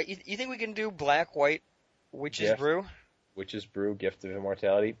 So you think we can do black-white Witch's Brew? Witch's Brew, Gift of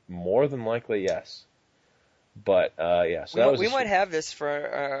Immortality? More than likely, yes. But, yeah. So we might have this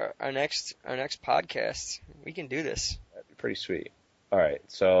for our next podcast. We can do this. That'd be pretty sweet. All right,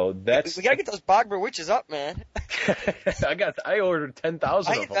 so that's... We gotta get those Bog Brew Witches up, man. I ordered 10,000 of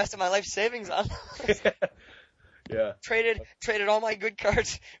them. I invested my life savings on those. Yeah. Traded all my good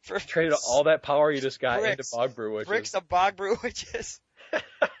cards for... Traded all that power you just got bricks, into Bog Brew Witches. Bricks of Bog Brew Witches.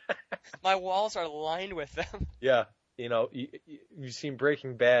 My walls are lined with them. Yeah. You know, you've seen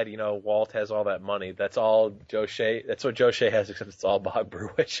Breaking Bad, you know, Walt has all that money. That's all Joe Shea, that's what Joe Shea has, except it's all Bog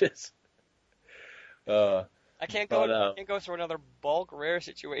Brew Witches. I can't go through another bulk rare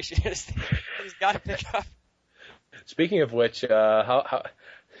situation. He's got to pick up. Speaking of which, how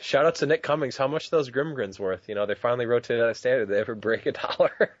shout out to Nick Cummings. How much are those Grimgrins worth? You know, they finally rotated out of Standard. Did they ever break $1?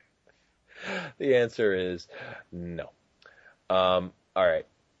 The answer is no. All right.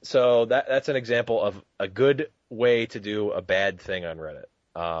 So that's an example of a good way to do a bad thing on Reddit.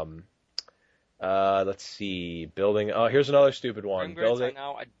 Let's see. Building. Oh, here's another stupid one. Building are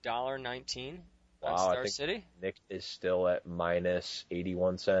now $1.19 on Star I think City. Nick is still at minus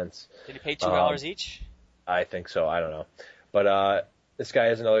 81 cents. Did he pay $2 each? I think so. I don't know. But this guy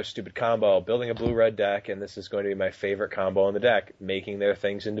has another stupid combo. Building a blue-red deck, and this is going to be my favorite combo in the deck. Making their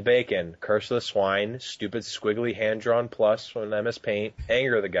things into bacon. Curse of the Swine. Stupid squiggly hand-drawn plus from MS Paint.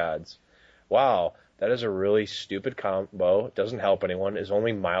 Anger of the Gods. Wow. That is a really stupid combo. It doesn't help anyone. Is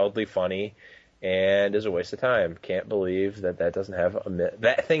only mildly funny. And is a waste of time. Can't believe that doesn't have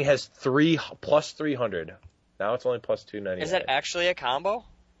that thing has plus 300. Now it's only plus 299. Is that actually a combo?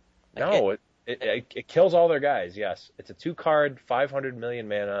 No, it kills all their guys. Yes, it's a 2-card, 500 million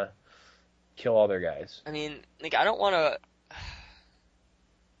mana, kill all their guys. I mean, like I don't want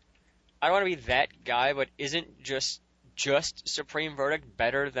to be that guy, but isn't just Supreme Verdict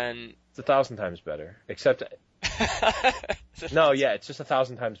better than? It's 1,000 times better. Except, no, yeah, it's just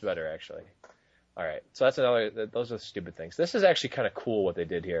 1,000 times better actually. All right, so that's another. Those are stupid things. This is actually kind of cool what they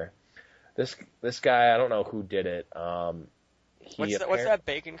did here. This guy, I don't know who did it. What's that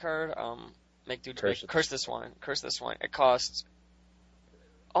bacon card? Make dudes curse this one. Curse this one. It costs.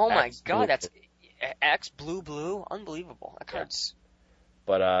 Oh my god, that's X blue. Unbelievable. That card's.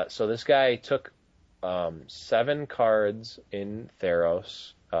 Yeah. But so this guy took 7 cards in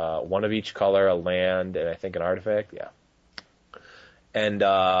Theros, one of each color, a land, and I think an artifact. Yeah. And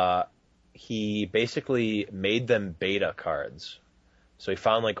he basically made them beta cards. So he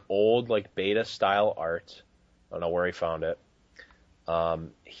found like old like beta style art. I don't know where he found it.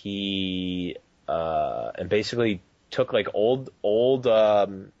 He and basically took like old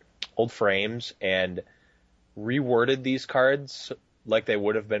frames and reworded these cards like they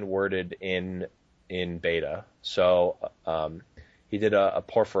would have been worded in beta. So he did a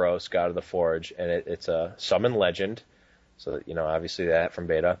Porphyros, God of the Forge, and it's a summon legend. So you know, obviously that from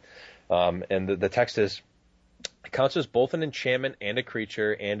beta. And the text is, it counts as both an enchantment and a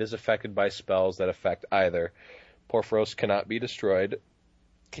creature and is affected by spells that affect either. Porphyros cannot be destroyed.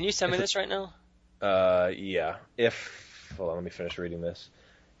 Can you send me this right now? Yeah. Hold on, let me finish reading this.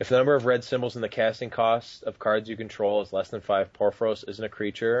 If the number of red symbols in the casting cost of cards you control is less than 5, Porphyros isn't a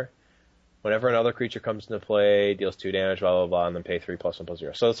creature. Whenever another creature comes into play, deals 2 damage, blah, blah, blah, and then pay 3 plus 1 plus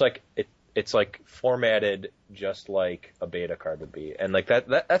 0. So it's like formatted just like a beta card would be. And like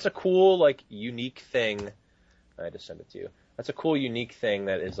that's a cool, like, unique thing. I just sent it to you. That's a cool, unique thing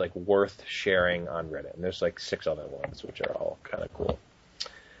that is like worth sharing on Reddit. And there's like 6 other ones, which are all kind of cool.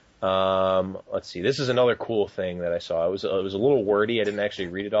 Let's see. This is another cool thing that I saw. It was a little wordy. I didn't actually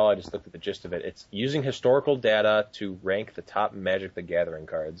read it all. I just looked at the gist of it. It's using historical data to rank the top Magic the Gathering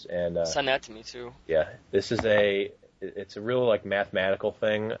cards. And send that to me too. Yeah, this is it's a real like mathematical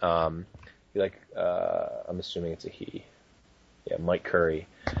thing. I'm assuming it's a he. Yeah, Mike Curry.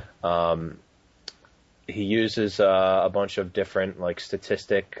 He uses a bunch of different like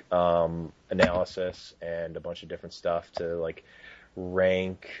statistic analysis and a bunch of different stuff to like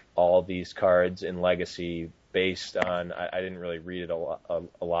rank all these cards in Legacy based on. I didn't really read it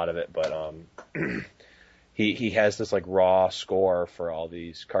a lot of it, but he has this like raw score for all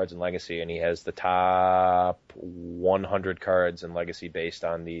these cards in Legacy, and he has the top 100 cards in Legacy based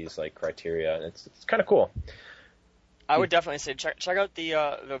on these like criteria, and it's kind of cool. I would definitely say check out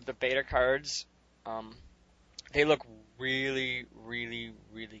the beta cards. They look really, really,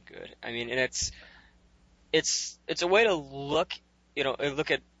 really good. I mean, and it's a way to look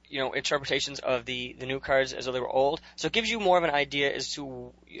at interpretations of the new cards as though they were old. So it gives you more of an idea as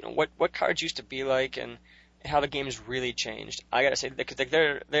to what cards used to be like and how the game's really changed. I gotta say, because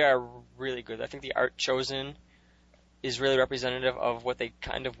they are really good. I think the art chosen is really representative of what they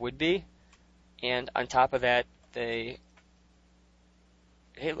kind of would be, and on top of that, they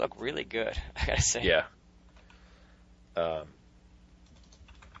look really good. I gotta say.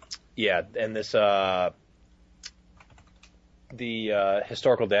 Yeah. And this the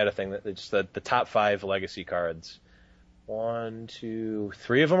historical data thing, that it's the top 5 Legacy cards. 1, 2,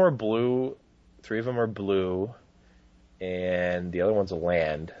 3 of them are blue. 3 of them are blue, and the other one's a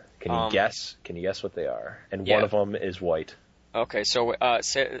land. Can you guess? Can you guess what they are? And one of them is white. Okay, so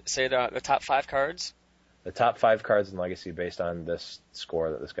say the top 5 cards. The top 5 cards in Legacy based on this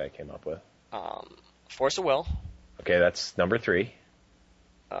score that this guy came up with. Force of Will. Okay, that's number 3.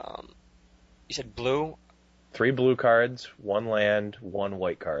 You said blue. 3 blue cards, 1 land, 1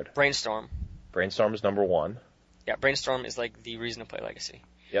 white card. Brainstorm. Brainstorm is number 1. Yeah, Brainstorm is like the reason to play Legacy.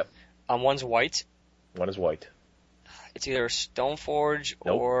 Yep. One's white. 1 is white. It's either Stoneforge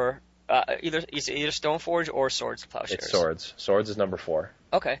nope. or either Stoneforge or Swords to Plowshares. It's Swords. Swords is number 4.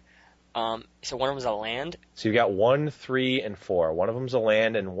 Okay. So one of them is a land. So you got 1, 3, and 4. One of them's a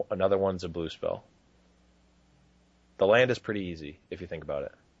land, and another one's a blue spell. The land is pretty easy if you think about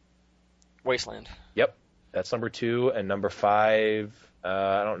it. Wasteland. Yep. That's number 2, and number 5.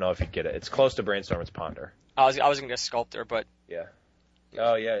 I don't know if you get it. It's close to Brainstorm. It's Ponder. I was gonna guess Sculptor, but yeah.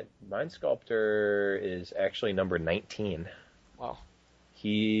 Oh yeah, Mind Sculptor is actually number 19. Wow.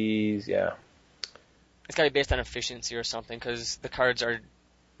 It's got to be based on efficiency or something, because the cards are.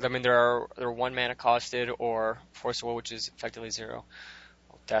 I mean, they're 1 mana costed, or Force of Will, which is effectively 0.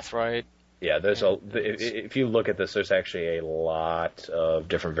 Deathrite. Yeah, if you look at this, there's actually a lot of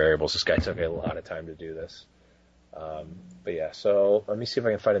different variables. This guy took a lot of time to do this. But yeah, so let me see if I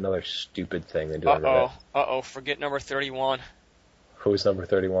can find another stupid thing they do on Reddit. Forget number 31. Who's number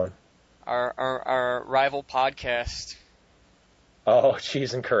 31? Our rival podcast. Oh,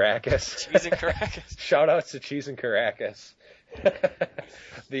 Cheese and Caracas. Cheese and Caracas. Shout outs to Cheese and Caracas.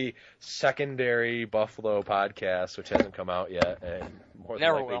 The secondary Buffalo podcast, which hasn't come out yet, and more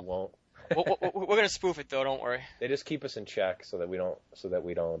than likely won't. We're gonna spoof it though. Don't worry. They just keep us in check so that we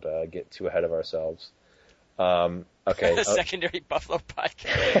don't get too ahead of ourselves. Okay. The secondary Buffalo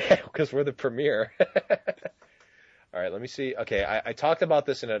podcast. Because we're the premier. All right, let me see. Okay, I talked about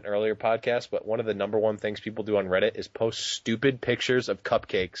this in an earlier podcast, but one of the number 1 things people do on Reddit is post stupid pictures of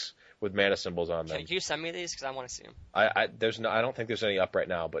cupcakes with mana symbols on them. Can you send me these? Because I want to see them. I don't think there's any up right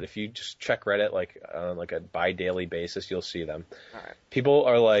now, but if you just check Reddit on a bi-daily basis, you'll see them. All right. People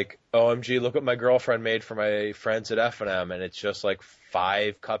are like, OMG, look what my girlfriend made for my friends at F&M, and it's just like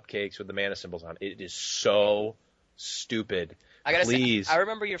 5 cupcakes with the mana symbols on. It is so stupid. I gotta Please. say, I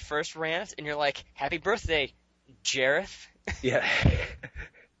remember your first rant, and you're like, "Happy birthday, Jareth." Yeah.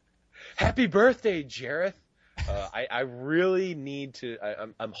 Happy birthday, Jareth. I really need to.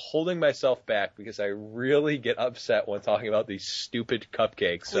 I'm holding myself back because I really get upset when talking about these stupid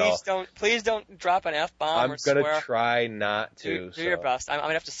cupcakes. Please don't drop an F-bomb or swear. I'm gonna try not to. Do your best. I'm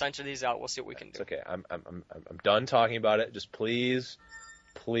gonna have to censor these out. We'll see what we can do. It's okay. I'm done talking about it. Just please,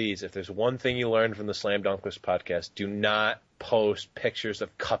 if there's one thing you learned from the Slam Dunklers podcast, do not post pictures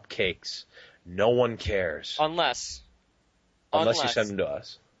of cupcakes. No one cares. Unless you send them to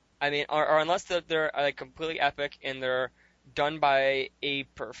us. I mean, or unless they're like completely epic and they're done by a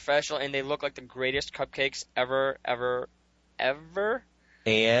professional and they look like the greatest cupcakes ever, ever, ever.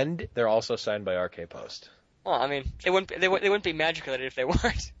 And they're also signed by RK Post. Well, I mean, they wouldn't be magic related if they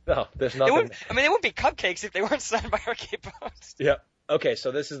weren't. No, there's nothing. They wouldn't be cupcakes if they weren't signed by RK Post. Yeah. Okay,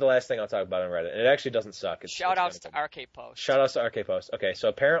 so this is the last thing I'll talk about on Reddit. It actually doesn't suck. Shout outs to RK Post. Shout outs to RK Post. Okay, so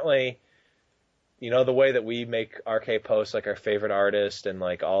apparently, you know the way that we make RK Post like our favorite artist and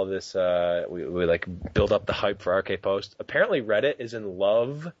like all this, we like build up the hype for RK Post. Apparently, Reddit is in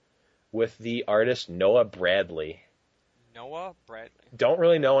love with the artist Noah Bradley. Noah Bradley. Don't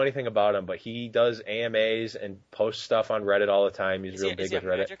really know anything about him, but he does AMAs and posts stuff on Reddit all the time. He's real big with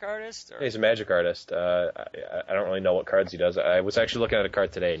Reddit. Is he a magic artist? Or? He's a magic artist. I don't really know what cards he does. I was actually looking at a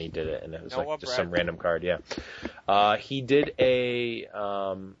card today, and he did it, and it was Noah like just Bradley. Some random card. Yeah. He did a.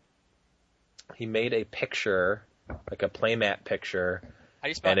 He made a picture, like a playmat picture. How do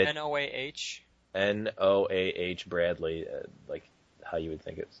you spell Noah? Noah Bradley, like how you would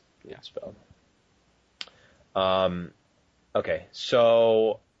think it's spelled. Okay,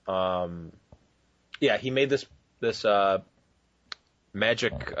 so he made this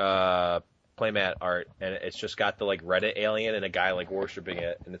magic playmat art, and it's just got the like Reddit alien and a guy like worshiping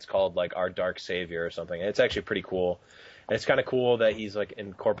it, and it's called like Our Dark Savior or something. And it's actually pretty cool. And it's kind of cool that he's like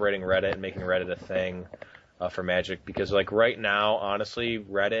incorporating Reddit and making Reddit a thing for Magic, because like right now, honestly,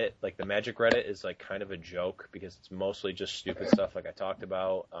 Reddit, like the Magic Reddit is like kind of a joke because it's mostly just stupid stuff like I talked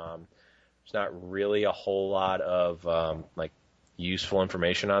about. There's not really a whole lot of like useful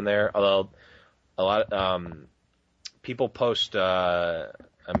information on there. Although a lot people post.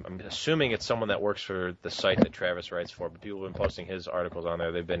 I'm assuming it's someone that works for the site that Travis writes for, but people have been posting his articles on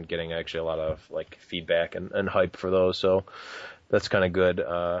there. They've been getting actually a lot of like feedback and hype for those, so that's kind of good.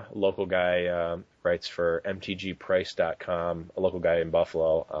 Local guy writes for mtgprice.com, a local guy in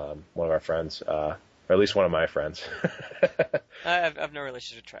Buffalo, one of our friends. Or at least one of my friends. I have no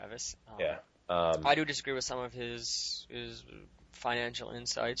relationship with Travis. Yeah. I do disagree with some of his financial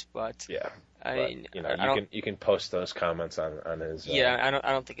insights, but yeah. I mean, you can post those comments on his. Yeah,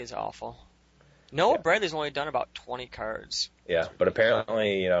 I don't think it's awful. Noah Bradley's only done about 20 cards. Yeah, but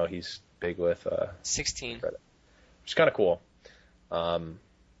apparently he's big with 16, Reddit, which is kind of cool.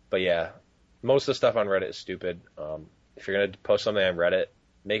 But yeah, most of the stuff on Reddit is stupid. If you're gonna post something on Reddit,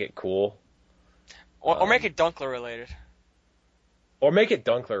 make it cool. Or make it Dunkler related. Or make it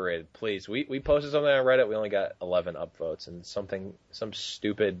Dunkler related, please. We posted something on Reddit, we only got 11 upvotes, and some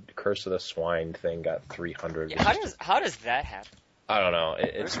stupid Curse of the Swine thing got 300. Yeah, how does that happen? I don't know.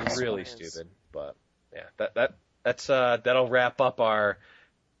 It's really stupid, but yeah, that'll wrap up our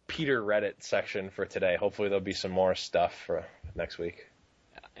Peter Reddit section for today. Hopefully there'll be some more stuff for next week.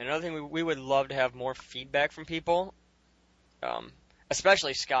 Another thing, we would love to have more feedback from people,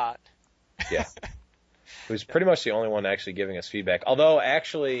 especially Scott. Yeah. Who's pretty much the only one actually giving us feedback. Although,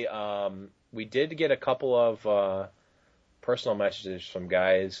 actually, we did get a couple of personal messages from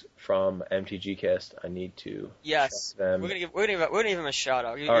guys from MTGcast. I need to check them. We're gonna give him a shout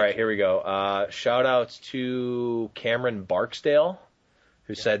out. All right, here we go. Shout outs to Cameron Barksdale,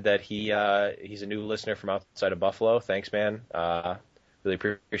 who said that he's a new listener from outside of Buffalo. Thanks, man. Really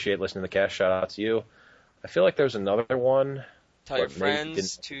appreciate listening to the cast. Shout out to you. I feel like there's another one. Tell your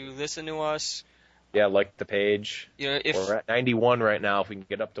friends to listen to us. Yeah, like the page. If we're at 91 right now. If we can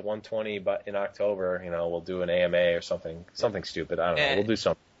get up to 120, but in October, we'll do an AMA or something stupid. I don't know. We'll do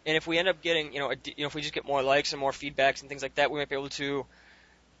something. And if we end up getting, if we just get more likes and more feedbacks and things like that, we might be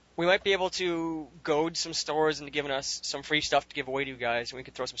able to goad some stores into giving us some free stuff to give away to you guys, and we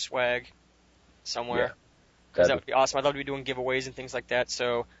could throw some swag somewhere. Because that would be awesome. I'd love to be doing giveaways and things like that.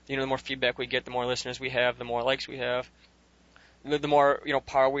 So, the more feedback we get, the more listeners we have, the more likes we have. The more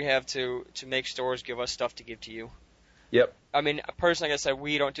power we have to make stores give us stuff to give to you. Yep. I mean, personally, like I said,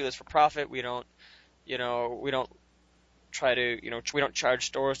 we don't do this for profit. We don't try to we don't charge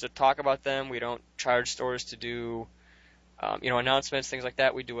stores to talk about them. We don't charge stores to do announcements, things like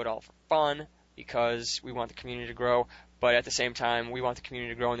that. We do it all for fun because we want the community to grow. But at the same time, we want the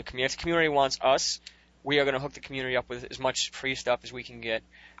community to grow, and if the community wants us, we are going to hook the community up with as much free stuff as we can get.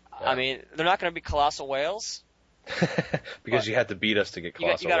 Yeah. I mean, they're not going to be colossal whales. Because you had to beat us to get colossal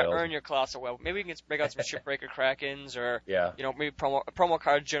whales. You got to earn your colossal whale. Maybe we can break out some shipbreaker krakens, or maybe promo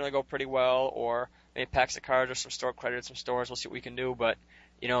cards generally go pretty well, or maybe packs of cards or some store credit at some stores. We'll see what we can do. But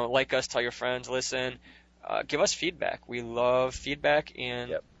like us, tell your friends, listen, give us feedback. We love feedback,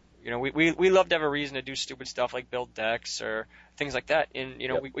 and we love to have a reason to do stupid stuff like build decks or things like that. And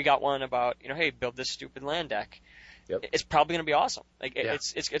we got one about hey, build this stupid land deck. Yep. It's probably going to be awesome. Like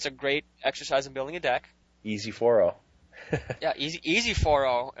it's a great exercise in building a deck. Easy 4-0. Yeah, easy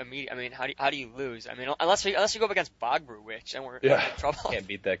 4-0 immediate. I mean, how do you lose? I mean, unless you go up against Bogbrew Witch, and we're in trouble. Can't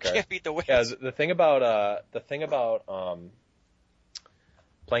beat that card. Can't beat the Witch. Yeah, the thing about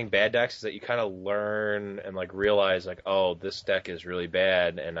playing bad decks is that you kind of learn and like realize like, oh, this deck is really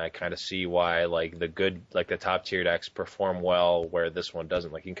bad, and I kind of see why like the top tier decks perform well where this one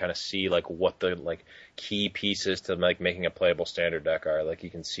doesn't. Like you can kind of see like what the like key pieces to like making a playable standard deck are. Like you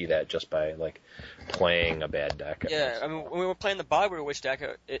can see that just by like playing a bad deck. Yeah, I mean when we were playing the Bogbrew Witch deck,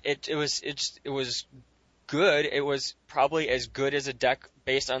 it was good. It was probably as good as a deck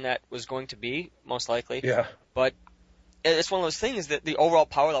based on that was going to be, most likely. Yeah. But it's one of those things that the overall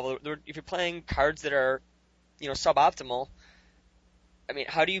power level, if you're playing cards that are, suboptimal, I mean,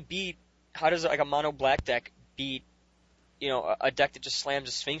 how does like a mono black deck beat, a deck that just slams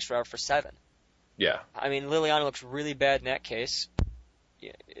a Sphinx Rev for 7? Yeah. I mean, Liliana looks really bad in that case.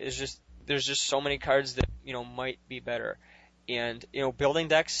 There's just so many cards that, might be better. And, building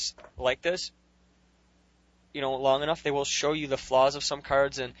decks like this, long enough, they will show you the flaws of some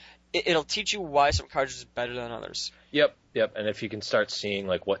cards, and it'll teach you why some cards are better than others. Yep. And if you can start seeing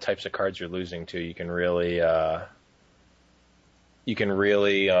like what types of cards you're losing to, you can really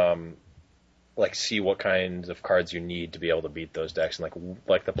like see what kinds of cards you need to be able to beat those decks, and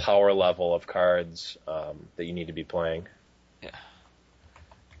like the power level of cards that you need to be playing. Yeah.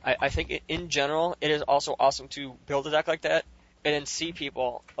 I think in general, it is also awesome to build a deck like that and then see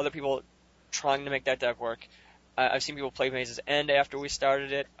other people trying to make that deck work. I've seen people play Maze's End after we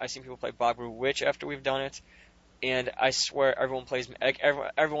started it. I've seen people play Bogbrew Witch after we've done it. And I swear everyone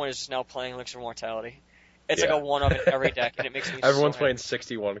is just now playing Elixir of Mortality. It's like a one of it every deck, and it makes me Everyone's so playing happy.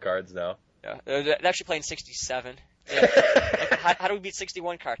 61 cards now. Yeah, they're actually playing 67. Yeah. Like, how do we beat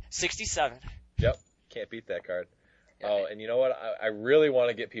 61 card? 67. Yep, can't beat that card. Yeah. Oh, and you know what? I really want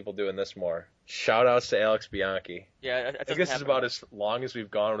to get people doing this more. Shout outs to Alex Bianchi. Yeah, I think this is about as long as we've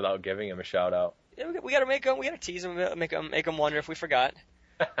gone without giving him a shout out. Yeah, we gotta make him. We gotta tease him, make him wonder if we forgot.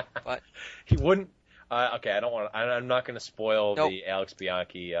 But he wouldn't. Okay, I'm not going to spoil Nope. the Alex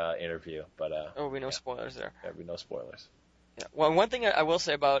Bianchi interview, but there will be no spoilers there. There'll be no spoilers. Yeah. Well, one thing I will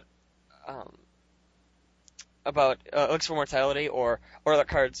say about Elixir of Mortality or other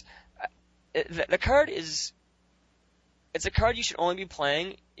cards, the card is. It's a card you should only be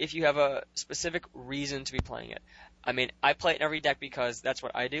playing if you have a specific reason to be playing it. I mean, I play it in every deck because that's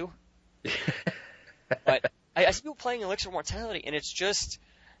what I do. But I see people playing Elixir of Mortality, and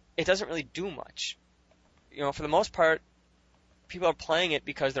it doesn't really do much. For the most part, people are playing it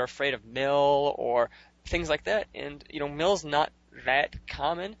because they're afraid of mill or things like that. And, mill's not that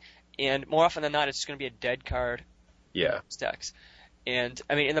common, and more often than not, it's just going to be a dead card. Yeah. In decks. And,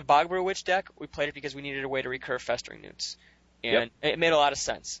 I mean, in the Bogbrew Witch deck, we played it because we needed a way to recur Festering Newts. And It made a lot of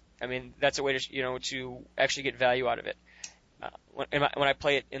sense. I mean, that's a way to actually get value out of it. When I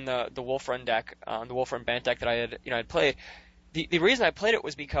play it in the Wolf Run deck, the Wolf Run Bant deck that I'd played, the reason I played it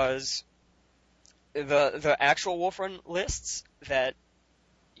was because the actual Wolf Run lists that,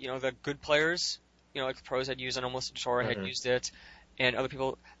 the good players, like the pros had used it, almost Tora had used it, and other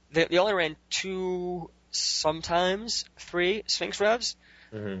people, they only ran 2, sometimes 3 Sphinx Revs,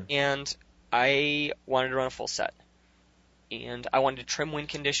 and I wanted to run a full set. And I wanted to trim win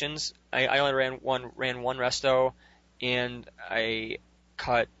conditions. I only ran one resto, and I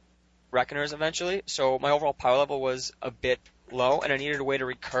cut Reckoners eventually. So my overall power level was a bit low, and I needed a way to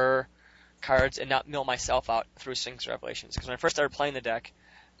recur cards and not mill myself out through Sphinx Revelations. Because when I first started playing the deck,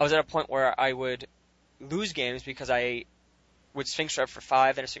 I was at a point where I would lose games because I would Sphinx Rev for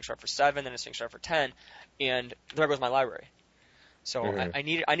 5, then a Sphinx Rev for 7, then a Sphinx Rev for 10, and there goes my library. So I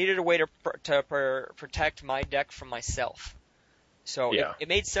needed a way to protect my deck from myself. So it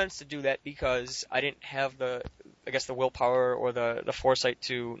made sense to do that because I didn't have the willpower or the foresight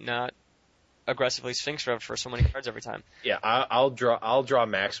to not aggressively Sphinx Rev for so many cards every time. Yeah, I'll draw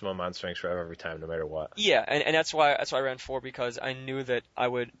maximum on Sphinx Rev every time, no matter what. Yeah, and that's why I ran 4, because I knew that I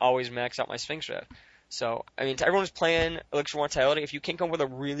would always max out my Sphinx Rev. So, I mean, to everyone who's playing Elixir of Mortality, if you can't come up with a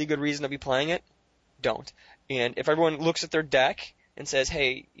really good reason to be playing it, don't. And if everyone looks at their deck and says,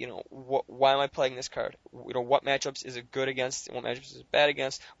 hey, why am I playing this card? What matchups is it good against? And what matchups is it bad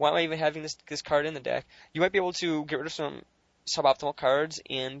against? Why am I even having this card in the deck? You might be able to get rid of some suboptimal cards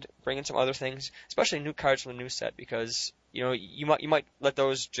and bring in some other things, especially new cards from the new set, because you might let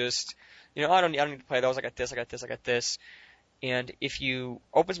those just I don't need to play those. I got this. And if you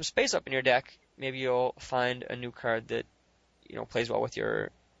open some space up in your deck, maybe you'll find a new card that plays well with your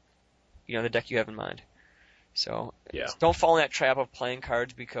the deck you have in mind. So don't fall in that trap of playing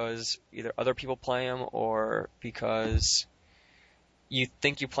cards because either other people play them or because you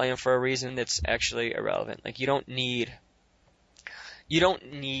think you play them for a reason that's actually irrelevant. Like, you don't need you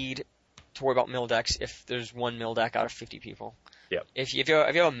don't need to worry about mill decks if there's one mill deck out of 50 people. Yep. If you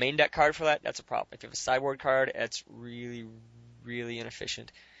have a main deck card for that, that's a problem. If you have a sideboard card, it's really, really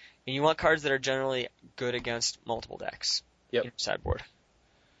inefficient. And you want cards that are generally good against multiple decks in your sideboard.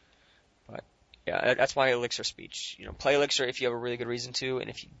 But yeah, that's why Elixir Speech. Play Elixir if you have a really good reason to, and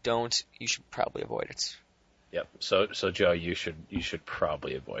if you don't, you should probably avoid it. Yep. So Joe, you should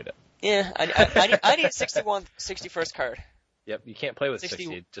probably avoid it. Yeah, I need a 61st card. Yep, you can't play with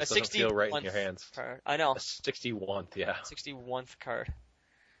 60. It just doesn't feel right in your hands. Card. I know. A 61th, yeah. 61th card.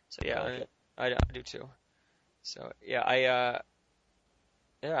 So yeah, Okay. I do too. So yeah,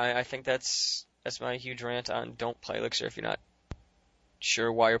 I think that's my huge rant on don't play Elixir if you're not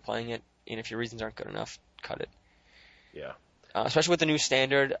sure why you're playing it, and if your reasons aren't good enough, cut it. Yeah. Especially with the new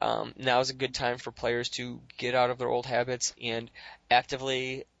standard, now is a good time for players to get out of their old habits and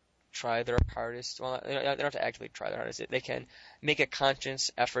actively try their hardest. Well, they don't have to actively try their hardest. They can make a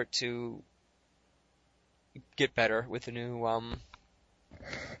conscious effort to get better with the new,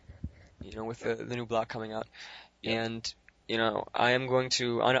 with the new block coming out. Yep. And,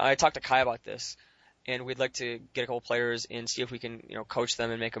 I talked to Kai about this, and we'd like to get a couple players and see if we can, coach them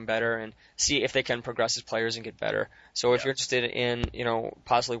and make them better and see if they can progress as players and get better. So if you're interested in,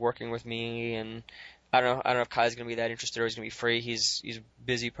 possibly working with me, and I don't know if Kai's going to be that interested or he's going to be free. He's a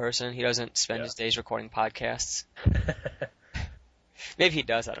busy person. He doesn't spend his days recording podcasts. Maybe he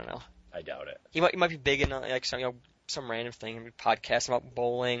does. I don't know. I doubt it. He might be big in like some random thing, podcast about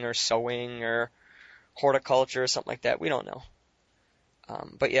bowling or sewing or horticulture or something like that. We don't know.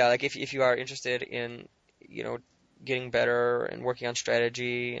 But yeah, like if you are interested in getting better and working on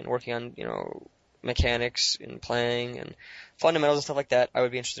strategy and working on mechanics and playing and fundamentals and stuff like that, I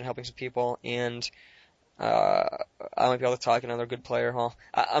would be interested in helping some people. And I might be able to talk another good player. Well,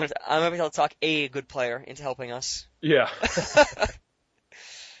 I might be able to talk a good player into helping us. Yeah.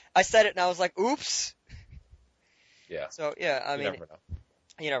 I said it and I was like, oops. Yeah. So yeah, I mean, you never know.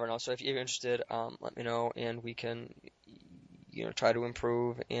 You never know. So if you're interested, let me know and we can, try to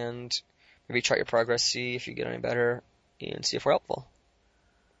improve and maybe chart your progress, see if you get any better, and see if we're helpful.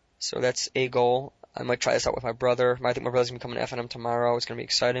 So that's a goal. I might try this out with my brother. I think my brother's going to become an FNM tomorrow. It's going to be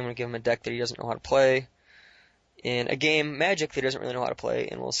exciting. I'm going to give him a deck that he doesn't know how to play, and a game, Magic, that he doesn't really know how to play,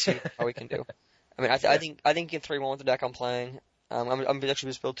 and we'll see how we can do. I mean, I think you can 3-1 with the deck I'm playing. I'm actually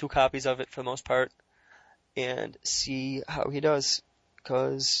just build 2 copies of it for the most part, and see how he does,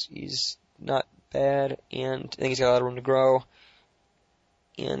 because he's not bad, and I think he's got a lot of room to grow.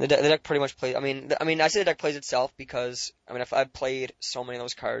 And the deck pretty much plays. I mean, I say the deck plays itself because I've played so many of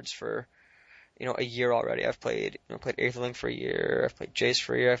those cards for, a year already. I've played Aetherling for a year. I've played Jace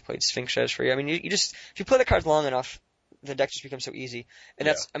for a year. I've played Sphinx Shaz for a year. I mean, you just if you play the cards long enough, the deck just becomes so easy. And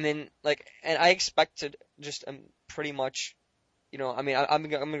that's, and I expected just pretty much, I'm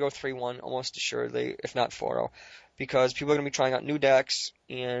gonna go 3-1 almost assuredly, if not 4-0. Because people are going to be trying out new decks,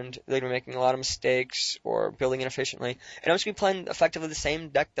 and they're going to be making a lot of mistakes or building inefficiently. And I'm just going to be playing effectively the same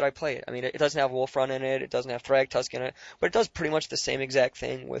deck that I played. I mean, it doesn't have Wolf Run in it, it doesn't have Thragtusk in it, but it does pretty much the same exact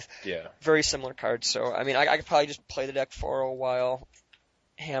thing with very similar cards. So, I could probably just play the deck for a while,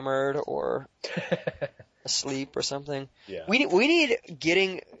 hammered or asleep or something. Yeah. We need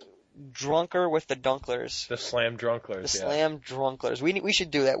getting drunker with the Dunklers. The Slam Drunklers. Slam Drunklers. We should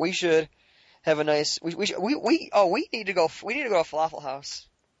do that. We should have a nice. We need to go to Falafel House.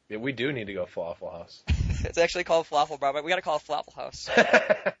 Yeah, we do need to go Falafel House. It's actually called Falafel Bar, but we gotta call it Falafel House.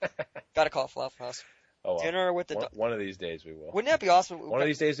 Gotta call it Falafel House. Oh, well. Dinner with the. One of these days we will. Wouldn't that be awesome? One of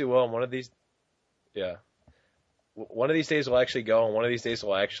these days we will, and one of these days we'll actually go, and one of these days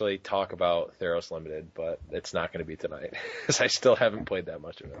we'll actually talk about Theros Limited, but it's not going to be tonight, because I still haven't played that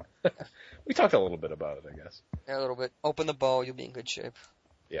much of it. We talked a little bit about it, I guess. Yeah, a little bit. Open the bow, you'll be in good shape.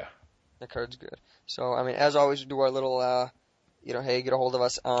 Yeah. The card's good. So, as always, we do our little, hey, get a hold of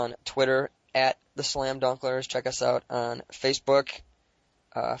us on Twitter, at the Slam Dunklers. Check us out on Facebook,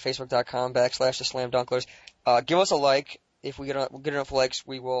 facebook.com/the Slam Dunklers. Give us a like. If we get enough likes,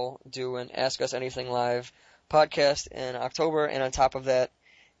 we will do an Ask Us Anything Live podcast in October. And on top of that,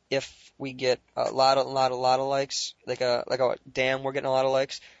 if we get a lot of likes, like damn, we're getting a lot of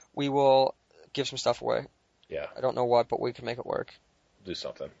likes, we will give some stuff away. Yeah. I don't know what, but we can make it work. Do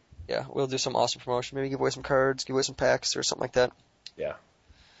something. Yeah, we'll do some awesome promotion. Maybe give away some cards, give away some packs or something like that. Yeah.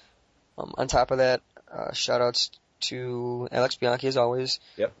 On top of that, shout-outs to Alex Bianchi as always.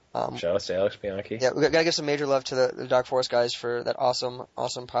 Yep. Shout-outs to Alex Bianchi. Yeah, we gotta give some major love to the Dark Forest guys for that awesome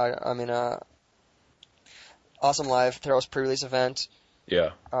live Theros pre-release event.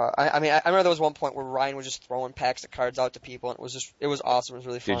 Yeah. I mean, I remember there was one point where Ryan was just throwing packs of cards out to people, and it was awesome. It was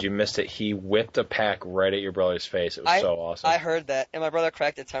really fun. Dude, you missed it. He whipped a pack right at your brother's face. It was so awesome. I heard that, and my brother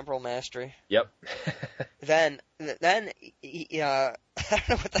cracked a temporal mastery. Yep. Then I don't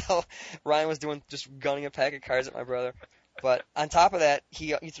know what the hell Ryan was doing, just gunning a pack of cards at my brother. But on top of that,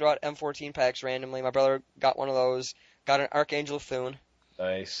 he threw out M14 packs randomly. My brother got one of those, got an Archangel Thune.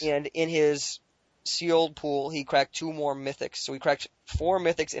 Nice. And in his sealed pool, he cracked 2 more mythics. So he cracked 4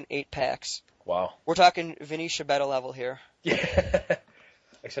 mythics in 8 packs. Wow. We're talking Vinny Shabetta level here. Yeah.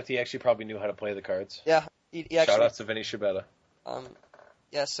 Except he actually probably knew how to play the cards. Yeah. He actually, shout out to Vinny Shabetta.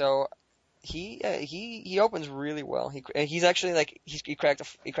 Yeah, so he opens really well. He's actually like he cracked a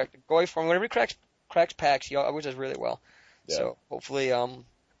Goy form. Whenever he cracks packs, he always does really well. Yeah. So hopefully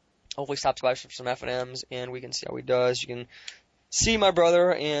stops by for some F&Ms and we can see how he does. You can see my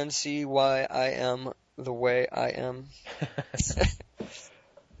brother and see why I am the way I am.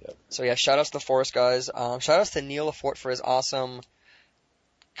 Yep. So yeah, shout outs to the Forest guys. Shout outs to Neil Lafort for his awesome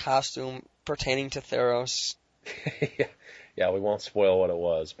costume pertaining to Theros. Yeah, we won't spoil what it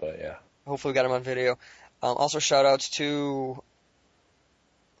was, but yeah. Hopefully we got him on video. Also shout outs to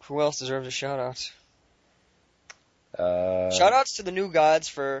who else deserves a shout out? Shout outs to the new gods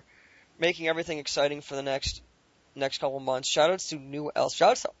for making everything exciting for the next couple months. Shout outs to new Elspeth.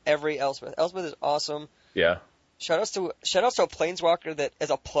 Shout outs to every Elspeth. Elspeth is awesome. Yeah. Shout outs to a planeswalker that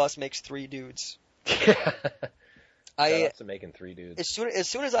as a plus makes 3 dudes. Shout outs to making 3 dudes. As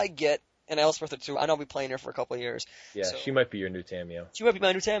soon as I get an Elspeth or 2, I know I'll be playing her for a couple of years. Yeah, so, she might be your new Tameo. She might be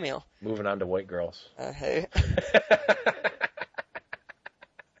my new Tameo. Moving on to white girls. Hey.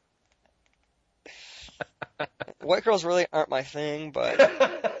 White girls really aren't my thing, but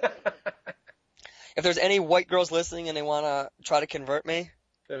if there's any white girls listening and they want to try to convert me.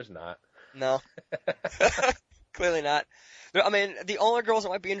 There's not. No. Clearly not. I mean, the only girls that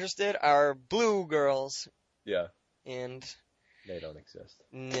might be interested are blue girls. Yeah. And they don't exist.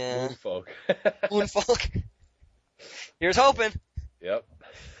 Nah. Moonfolk. Moonfolk. Here's hoping. Yep.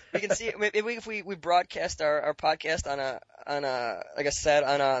 We can see maybe if we broadcast our podcast on a like a set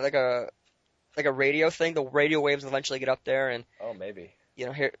on a radio thing, the radio waves will eventually get up there and oh maybe. You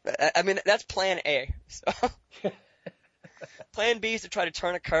know, here I mean that's plan A. So plan B is to try to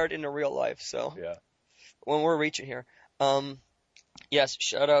turn a card into real life. So yeah. When we're reaching here. Yes,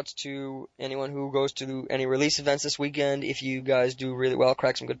 shout outs to anyone who goes to any release events this weekend. If you guys do really well,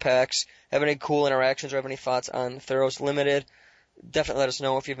 crack some good packs, have any cool interactions or have any thoughts on Theros Limited, definitely let us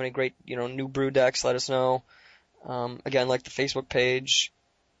know. If you have any great, new brew decks, let us know. Again, like the Facebook page.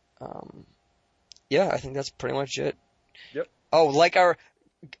 Yeah, I think that's pretty much it. Yep. Oh, like I'm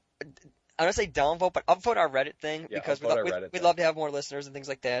gonna say downvote, but upvote our Reddit thing because we'd love to have more listeners and things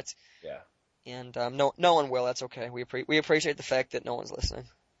like that. Yeah. And no one will. That's okay. We appreciate the fact that no one's listening.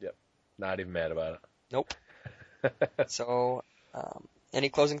 Yep. Not even mad about it. Nope. So, any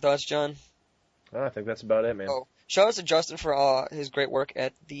closing thoughts, John? I think that's about it, man. Oh, shout out to Justin for his great work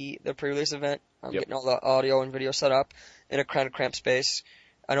at the pre-release event. Getting all the audio and video set up in a kind of cramped space.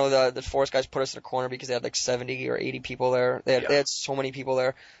 I know the Forest guys put us in a corner because they had like 70 or 80 people there. They had so many people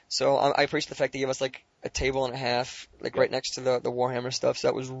there. So I appreciate the fact they gave us like a table and a half, like right next to the Warhammer stuff. So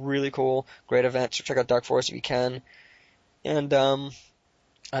that was really cool. Great event. So check out Dark Forest if you can. And on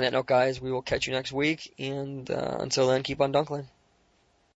that note, guys, we will catch you next week. And until then, keep on dunkling.